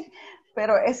que sí?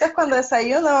 Pero eso es cuando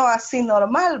desayuno así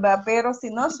normal, ¿verdad? Pero si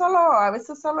no, a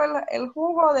veces solo el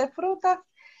jugo de frutas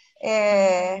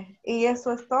y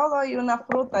eso es todo, y una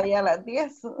fruta ya a las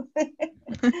 10.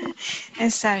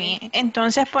 Está bien.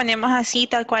 Entonces ponemos así,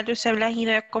 tal cual usted la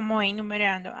ido como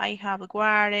enumerando. I have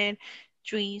water,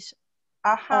 trees,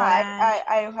 Ajá,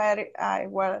 orange. I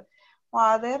water,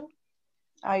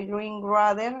 I drink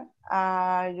water,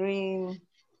 I drink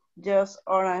just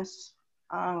orange.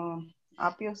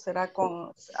 Apio será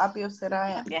Apio,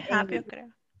 creo.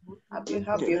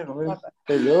 Apio.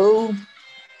 Hello.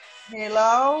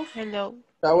 Hello.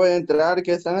 Acabo de entrar,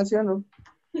 ¿qué están haciendo?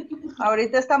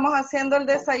 Ahorita estamos haciendo el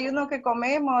desayuno que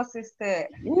comemos,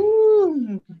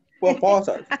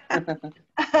 Pupusas.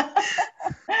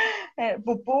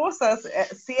 Pupusas,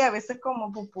 sí, a veces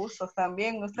como pupusas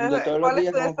también. ¿Ustedes Yo todos los cuál es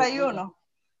días su como desayuno?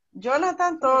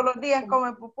 Jonathan todos los días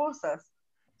come pupusas.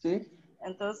 Sí.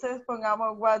 Entonces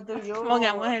pongamos what do you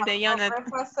Pongamos el de Jonathan.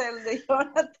 el de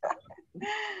Jonathan.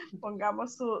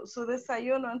 Pongamos su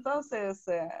desayuno entonces,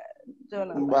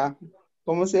 Jonathan. Va.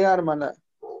 ¿Cómo se arma la?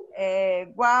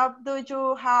 What do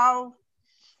you have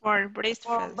for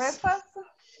breakfast?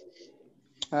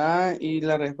 Y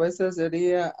la respuesta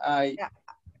sería I.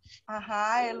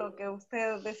 Ajá, es lo que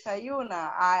usted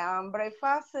desayuna. I am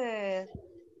breakfast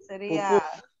sería.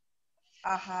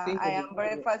 Ajá, Sí, I am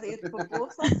breakfast is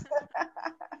pupusas.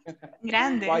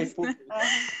 Grandes.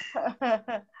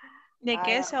 ¿De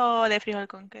queso o de frijol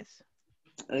con queso?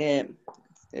 Es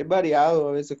variado,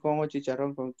 a veces como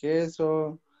chicharrón con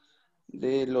queso,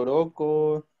 de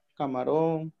loroco,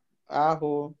 camarón,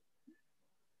 ajo,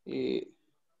 y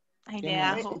Hay ¿Qué de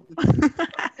más? ajo.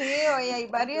 Sí, hoy hay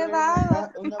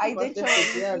variedad. Una Hay de parte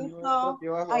especial y otro chorizo, que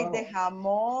va hay de abajo.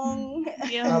 jamón,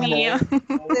 Dios mío.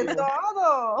 de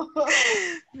todo.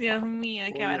 Dios mío,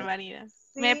 qué Pollo. barbaridad.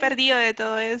 Me he Sí, perdido de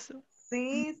todo eso.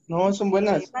 sí, No, sí, son sí, hay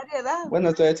buenas. variedad. Bueno,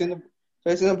 estoy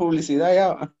haciendo publicidad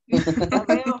ya. Ya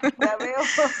veo, ya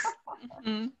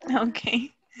veo. Ok.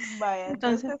 Vaya,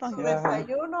 Entonces, entonces su Ya.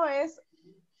 desayuno es I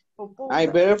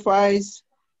pupusa. breakfast.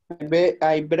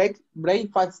 I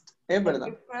breakfast. Es verdad.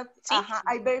 ¿sí? Ajá,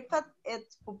 hay breakfast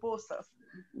es pupusas.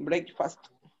 Breakfast.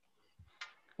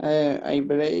 I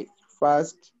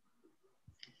breakfast.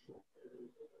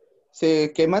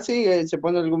 ¿Qué más sigue? ¿Se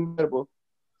pone algún verbo?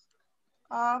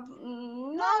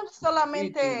 No,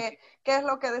 solamente qué es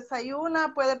lo que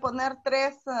desayuna. Puede poner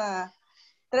tres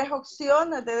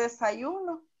opciones de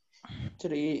desayuno.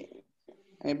 Three.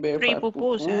 I Three breakfast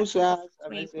pupusas. pupusas. A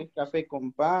Three veces café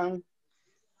con pan.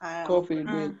 Coffee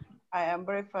with. I am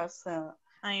breakfast.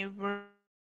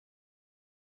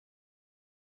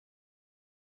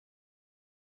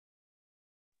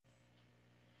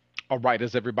 All right,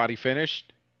 is everybody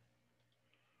finished?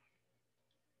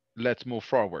 Let's move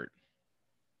forward.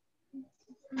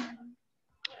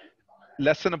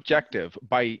 Lesson objective.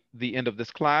 By the end of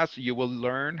this class, you will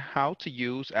learn how to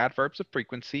use adverbs of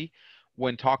frequency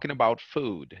when talking about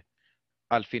food.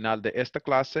 Al final de esta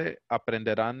clase,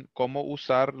 aprenderán cómo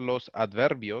usar los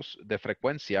adverbios de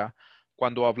frecuencia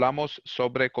cuando hablamos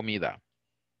sobre comida.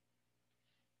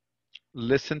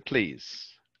 Listen, please.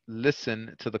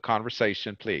 Listen to the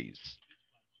conversation, please.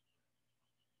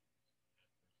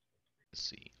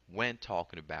 See, when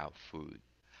talking about food.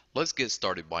 Let's get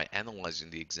started by analyzing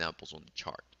the examples on the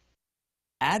chart.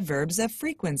 Adverbs of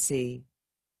frequency.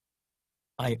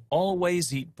 I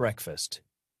always eat breakfast.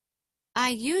 I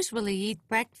usually eat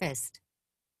breakfast.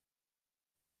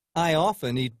 I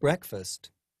often eat breakfast.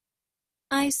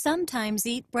 I sometimes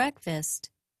eat breakfast.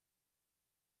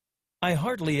 I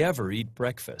hardly ever eat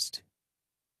breakfast.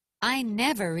 I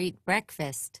never eat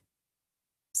breakfast.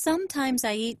 Sometimes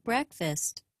I eat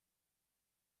breakfast.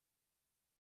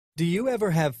 Do you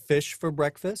ever have fish for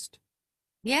breakfast?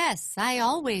 Yes, I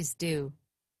always do.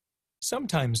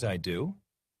 Sometimes I do.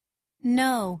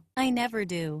 No, I never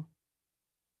do.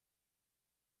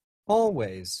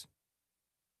 Always.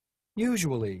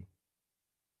 Usually.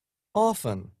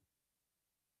 Often.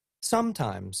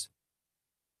 Sometimes.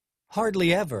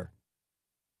 Hardly ever.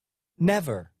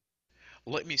 Never.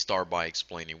 Let me start by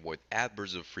explaining what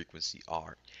adverbs of frequency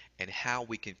are and how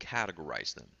we can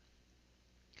categorize them.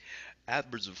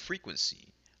 Adverbs of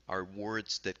frequency are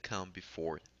words that come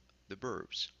before the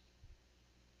verbs,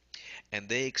 and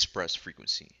they express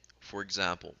frequency. For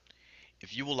example,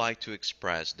 if you would like to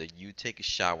express that you take a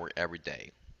shower every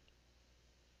day,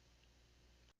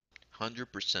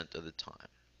 100% of the time,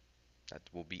 that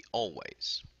will be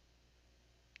always.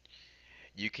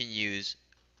 You can use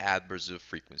adverbs of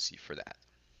frequency for that.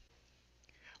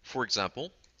 For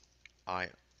example, I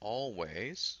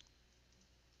always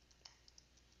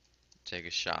take a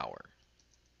shower.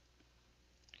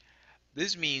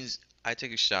 This means I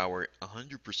take a shower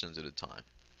 100% of the time.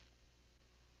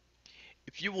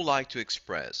 If you would like to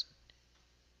express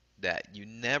that you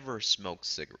never smoke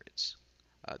cigarettes,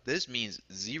 this means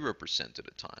 0% of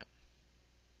the time.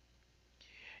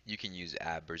 You can use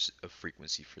adverbs of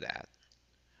frequency for that.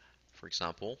 For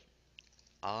example,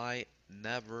 I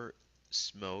never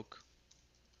smoke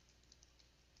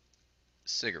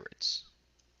cigarettes.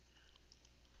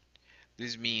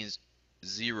 This means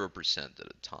 0% of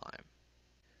the time.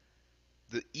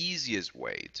 The easiest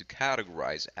way to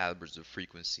categorize adverbs of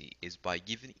frequency is by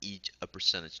giving each a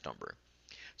percentage number.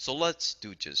 So let's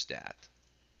do just that.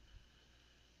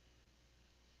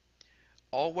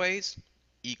 Always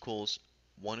equals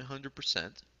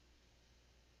 100%.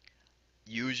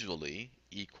 Usually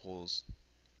equals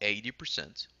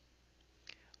 80%.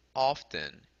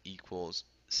 Often equals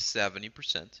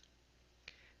 70%.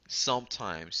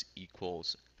 Sometimes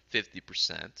equals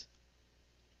 50%.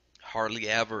 Hardly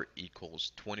ever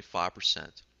equals 25%.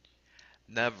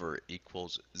 Never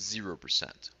equals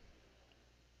 0%.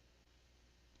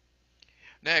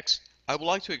 Next, I would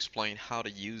like to explain how to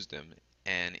use them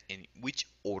and in which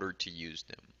order to use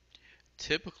them.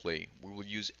 Typically, we will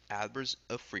use adverbs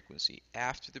of frequency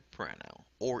after the pronoun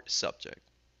or subject.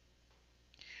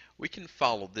 We can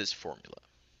follow this formula.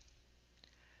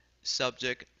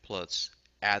 Subject plus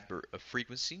adverb of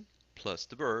frequency plus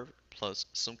the verb plus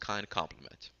some kind of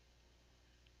complement.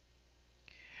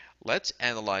 Let's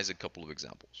analyze a couple of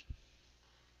examples.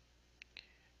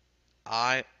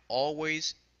 I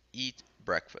always eat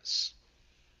breakfast.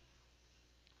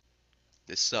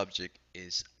 The subject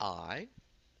is I.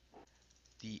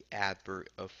 The adverb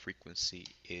of frequency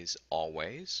is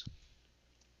always.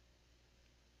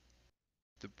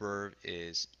 The verb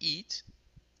is eat.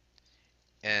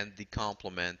 And the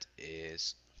complement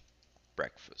is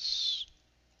breakfast.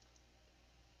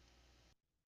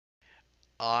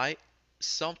 I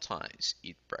sometimes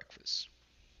eat breakfast.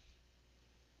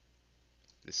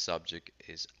 The subject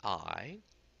is I.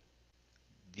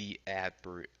 The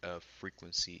adverb of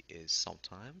frequency is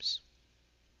sometimes.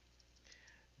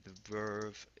 The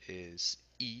verb is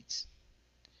eat.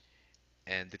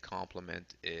 And the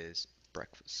complement is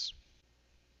breakfast.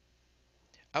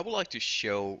 I would like to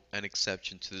show an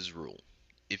exception to this rule.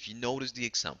 If you notice the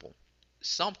example,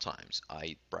 sometimes I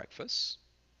eat breakfast.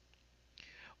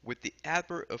 With the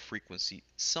adverb of frequency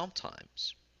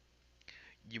sometimes,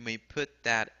 you may put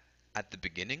that at the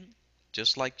beginning,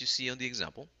 just like you see on the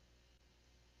example.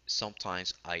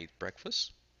 Sometimes I eat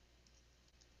breakfast.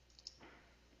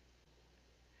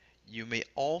 You may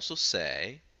also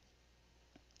say,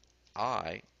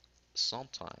 I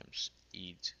sometimes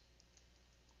eat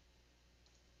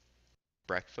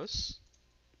breakfast.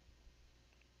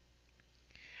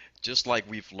 Just like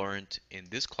we've learned in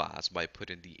this class by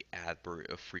putting the adverb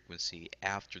of frequency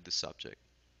after the subject.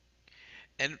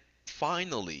 And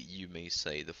finally, you may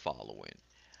say the following.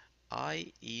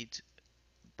 I eat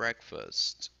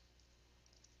breakfast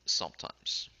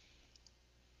sometimes.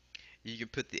 You can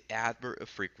put the adverb of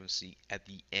frequency at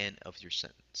the end of your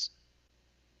sentence.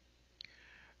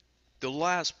 The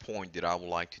last point that I would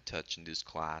like to touch in this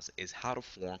class is how to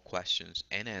form questions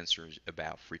and answers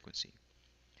about frequency.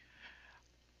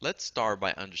 Let's start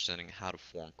by understanding how to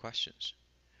form questions.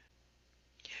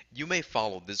 You may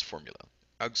follow this formula.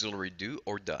 Auxiliary do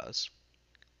or does,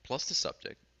 plus the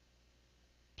subject,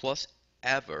 plus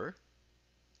ever,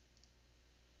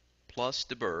 plus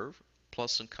the verb,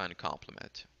 plus some kind of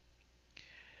complement.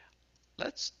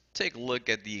 Let's take a look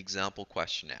at the example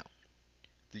question now.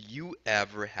 Do you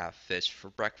ever have fish for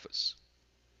breakfast?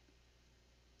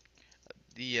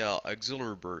 The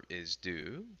auxiliary verb is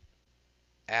do.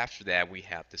 After that, we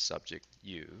have the subject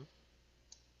you.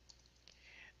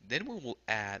 Then we will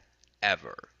add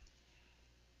ever.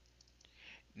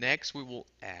 Next, we will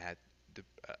add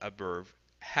a verb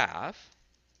have.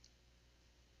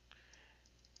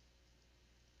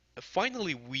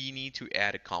 Finally, we need to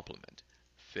add a complement.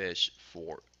 Fish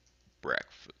for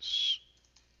breakfast.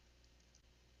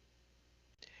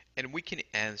 And we can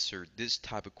answer this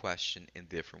type of question in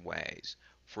different ways.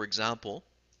 For example,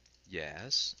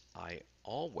 yes, I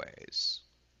always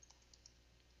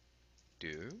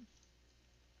do.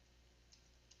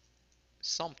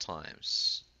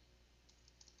 Sometimes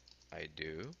I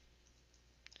do.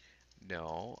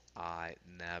 No, I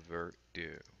never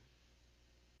do.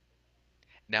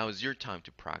 Now is your time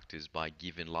to practice by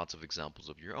giving lots of examples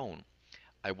of your own.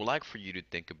 I would like for you to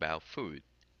think about food,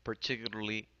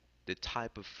 particularly the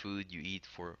type of food you eat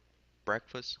for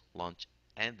breakfast, lunch,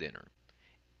 and dinner,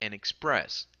 and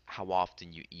express how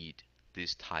often you eat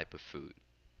this type of food.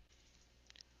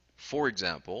 For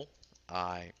example,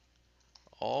 I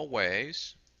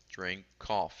always drink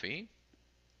coffee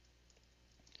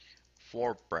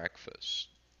for breakfast.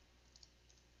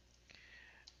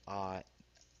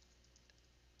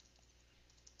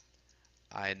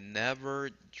 I never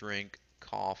drink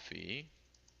coffee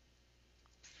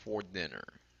for dinner.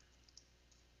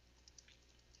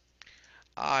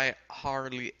 I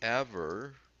hardly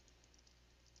ever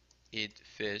eat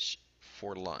fish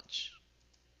for lunch.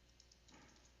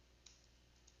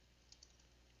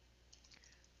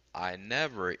 I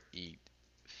never eat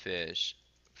fish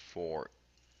for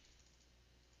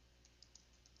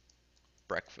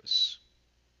breakfast.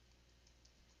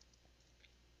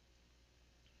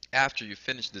 After you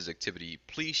finish this activity,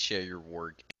 please share your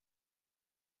work.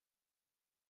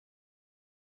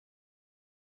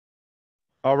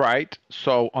 All right.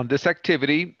 So on this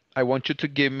activity, I want you to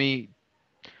give me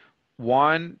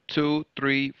 1, 2,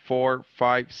 3, 4,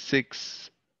 5, 6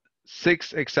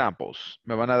 examples.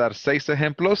 Me van a dar 6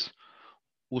 ejemplos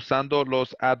usando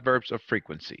los adverbs of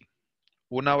frequency.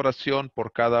 Una oración por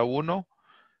cada uno.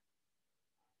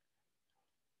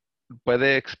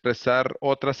 Puede expresar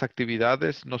otras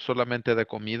actividades, no solamente de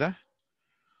comida.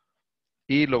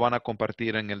 Y lo van a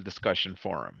compartir en el discussion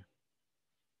forum.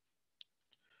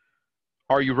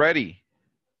 Are you ready?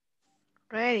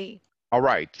 Ready. All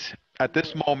right. At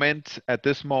this moment,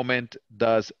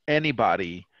 does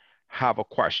anybody have a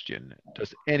question?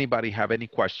 Does anybody have any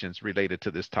questions related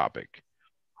to this topic?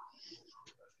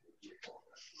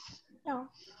 No.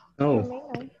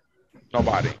 No.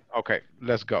 Nobody. Okay,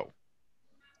 let's go.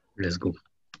 Let's go.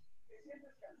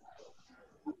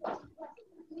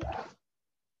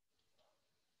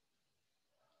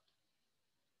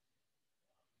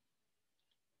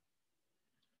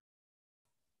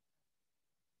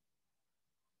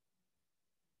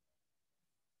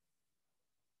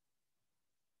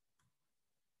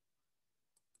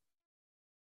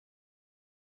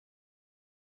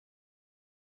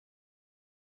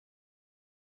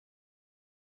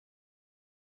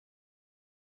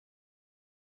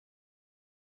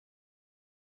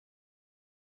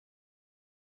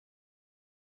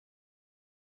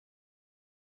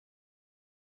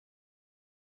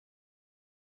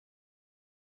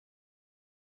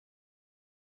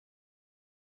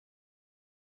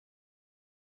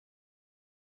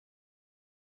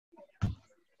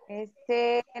 Es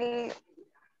el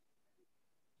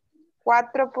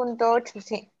 4.8,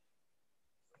 sí.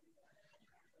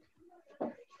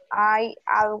 I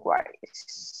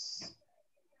always.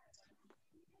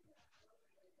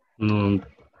 No.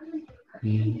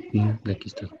 Aquí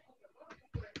está.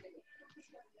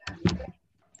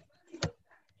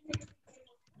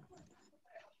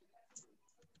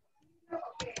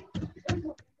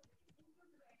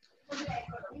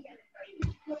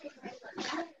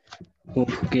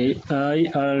 Ok, I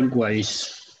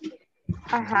always.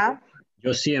 Ajá.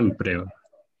 Yo siempre.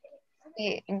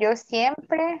 Sí, yo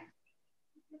siempre.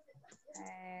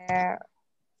 eh,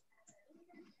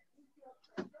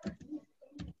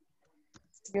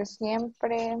 yo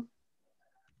siempre.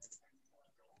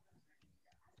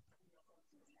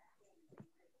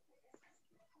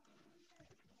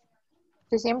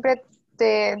 Yo siempre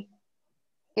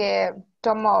que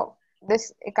tomo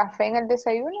café en el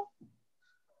desayuno.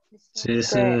 Sí, es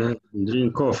Siempre.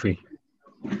 drink coffee.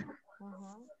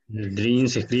 El drink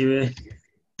se escribe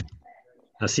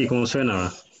así como suena. ¿Va?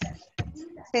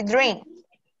 Sí, drink.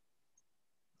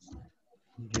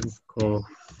 Drink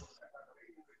coffee.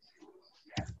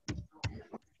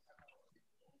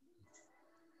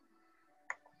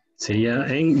 Sería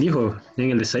dijo,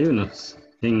 en el desayuno.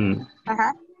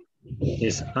 Ajá.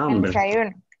 Es El hambre.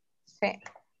 desayuno. Sí.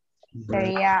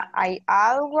 Sería I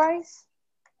always.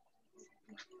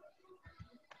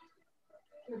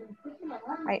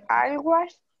 I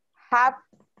always have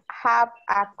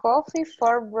a coffee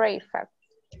for breakfast.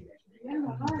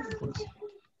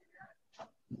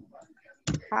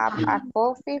 Have a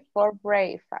coffee for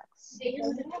breakfast.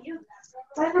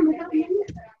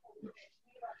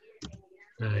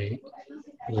 Ahí.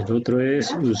 El otro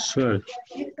es usual.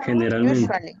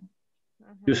 Generalmente.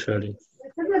 Usually.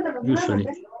 Usually.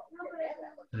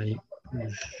 Ahí.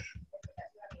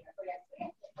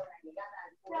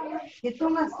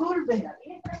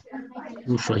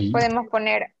 Usually. Podemos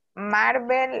poner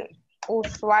Marvel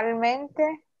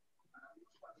usualmente.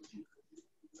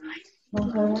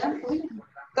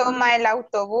 Toma el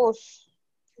autobús.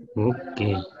 Ok.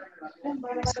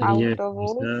 Sería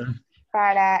Autobús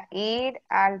para ir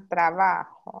al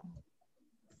trabajo.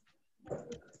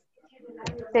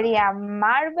 Sería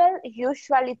Marvel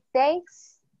usually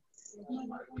takes.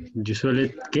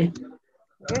 Usually, ¿qué?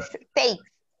 Takes.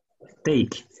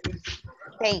 Take.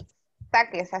 Takes.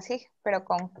 Taques así, pero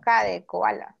con K de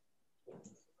koala.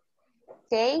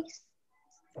 Takes.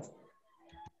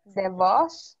 The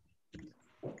bus.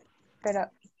 Pero.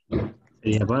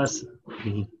 Sería bus.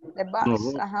 The bus, No,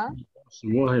 vos. ajá.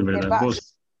 Vos es The verdad, bus.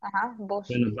 vos. Ajá, bus.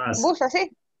 Bueno, bus. Bus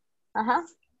así. Ajá.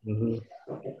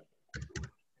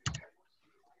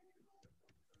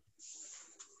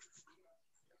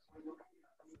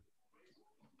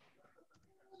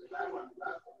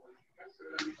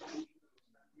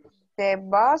 The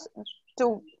bus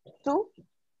to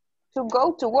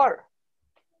go to work.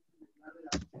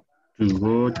 To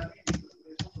go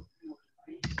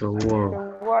to work.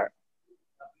 To work.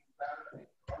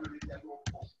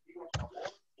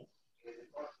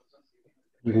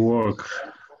 Work.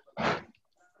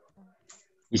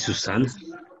 ¿Y Susana?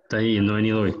 Está ahí, no ha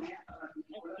venido hoy.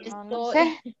 No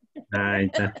sé. Ahí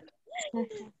está.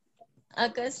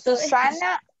 Acá estoy.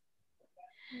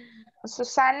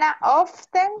 Susana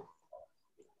often.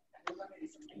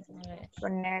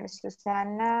 Poner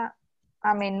Susana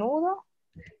a menudo.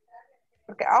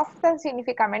 Porque often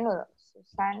significa a menudo.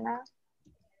 Susana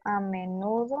a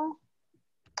menudo.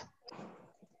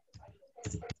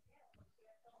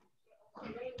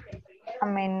 A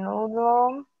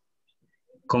menudo.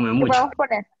 Come ¿Qué mucho. podemos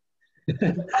poner?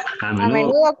 A A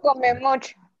menudo come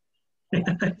mucho.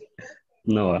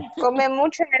 No. Come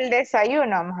mucho en el desayuno,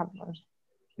 vamos a poner.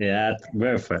 At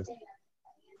breakfast.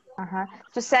 Ajá.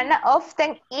 Susana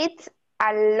often eats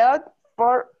a lot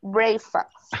for breakfast.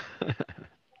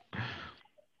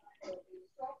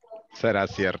 Será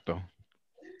cierto.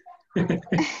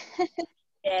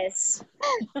 Yes.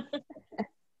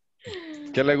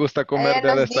 ¿Qué le gusta comer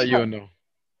Ella de nos dijo. desayuno?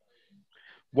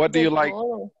 What do De you like?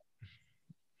 todo.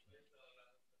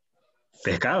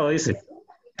 Pescado, dice.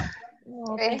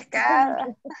 No,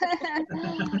 Pescado.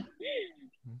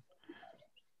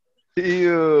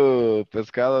 Ew,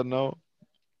 pescado no.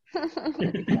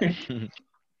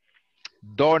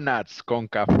 Donuts con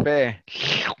café.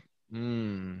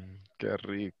 Qué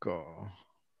rico.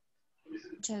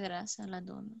 Mucha grasa la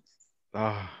donas.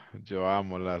 Yo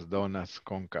amo las donuts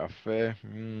con café.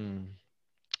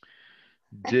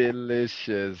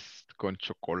 Delicious. Con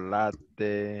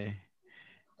chocolate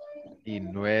y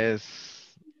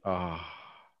nuez.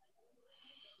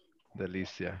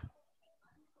 Delicia.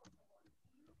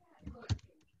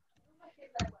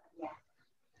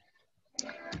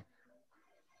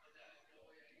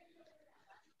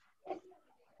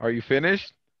 Are you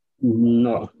finished?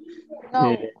 No.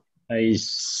 No.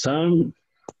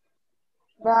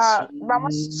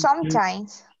 Vamos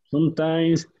sometimes.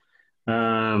 Sometimes.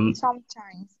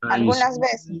 Sometimes. Algunas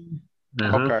veces.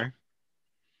 Okay.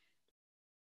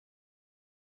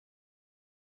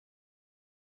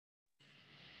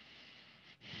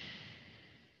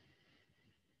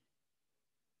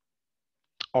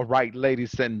 All right,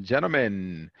 ladies and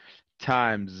gentlemen,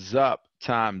 time's up.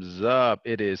 Time's up.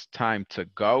 It is time to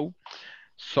go.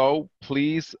 So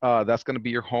please, that's going to be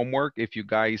your homework. If you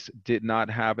guys did not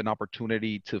have an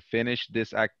opportunity to finish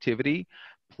this activity,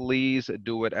 please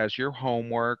do it as your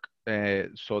homework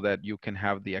so that you can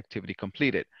have the activity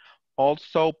completed.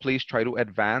 Also, please try to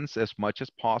advance as much as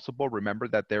possible. Remember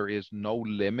that there is no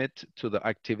limit to the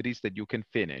activities that you can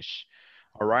finish.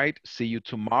 All right, see you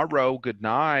tomorrow. Good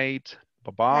night.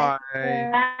 Bye-bye.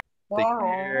 Take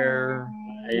care.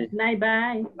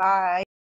 Bye.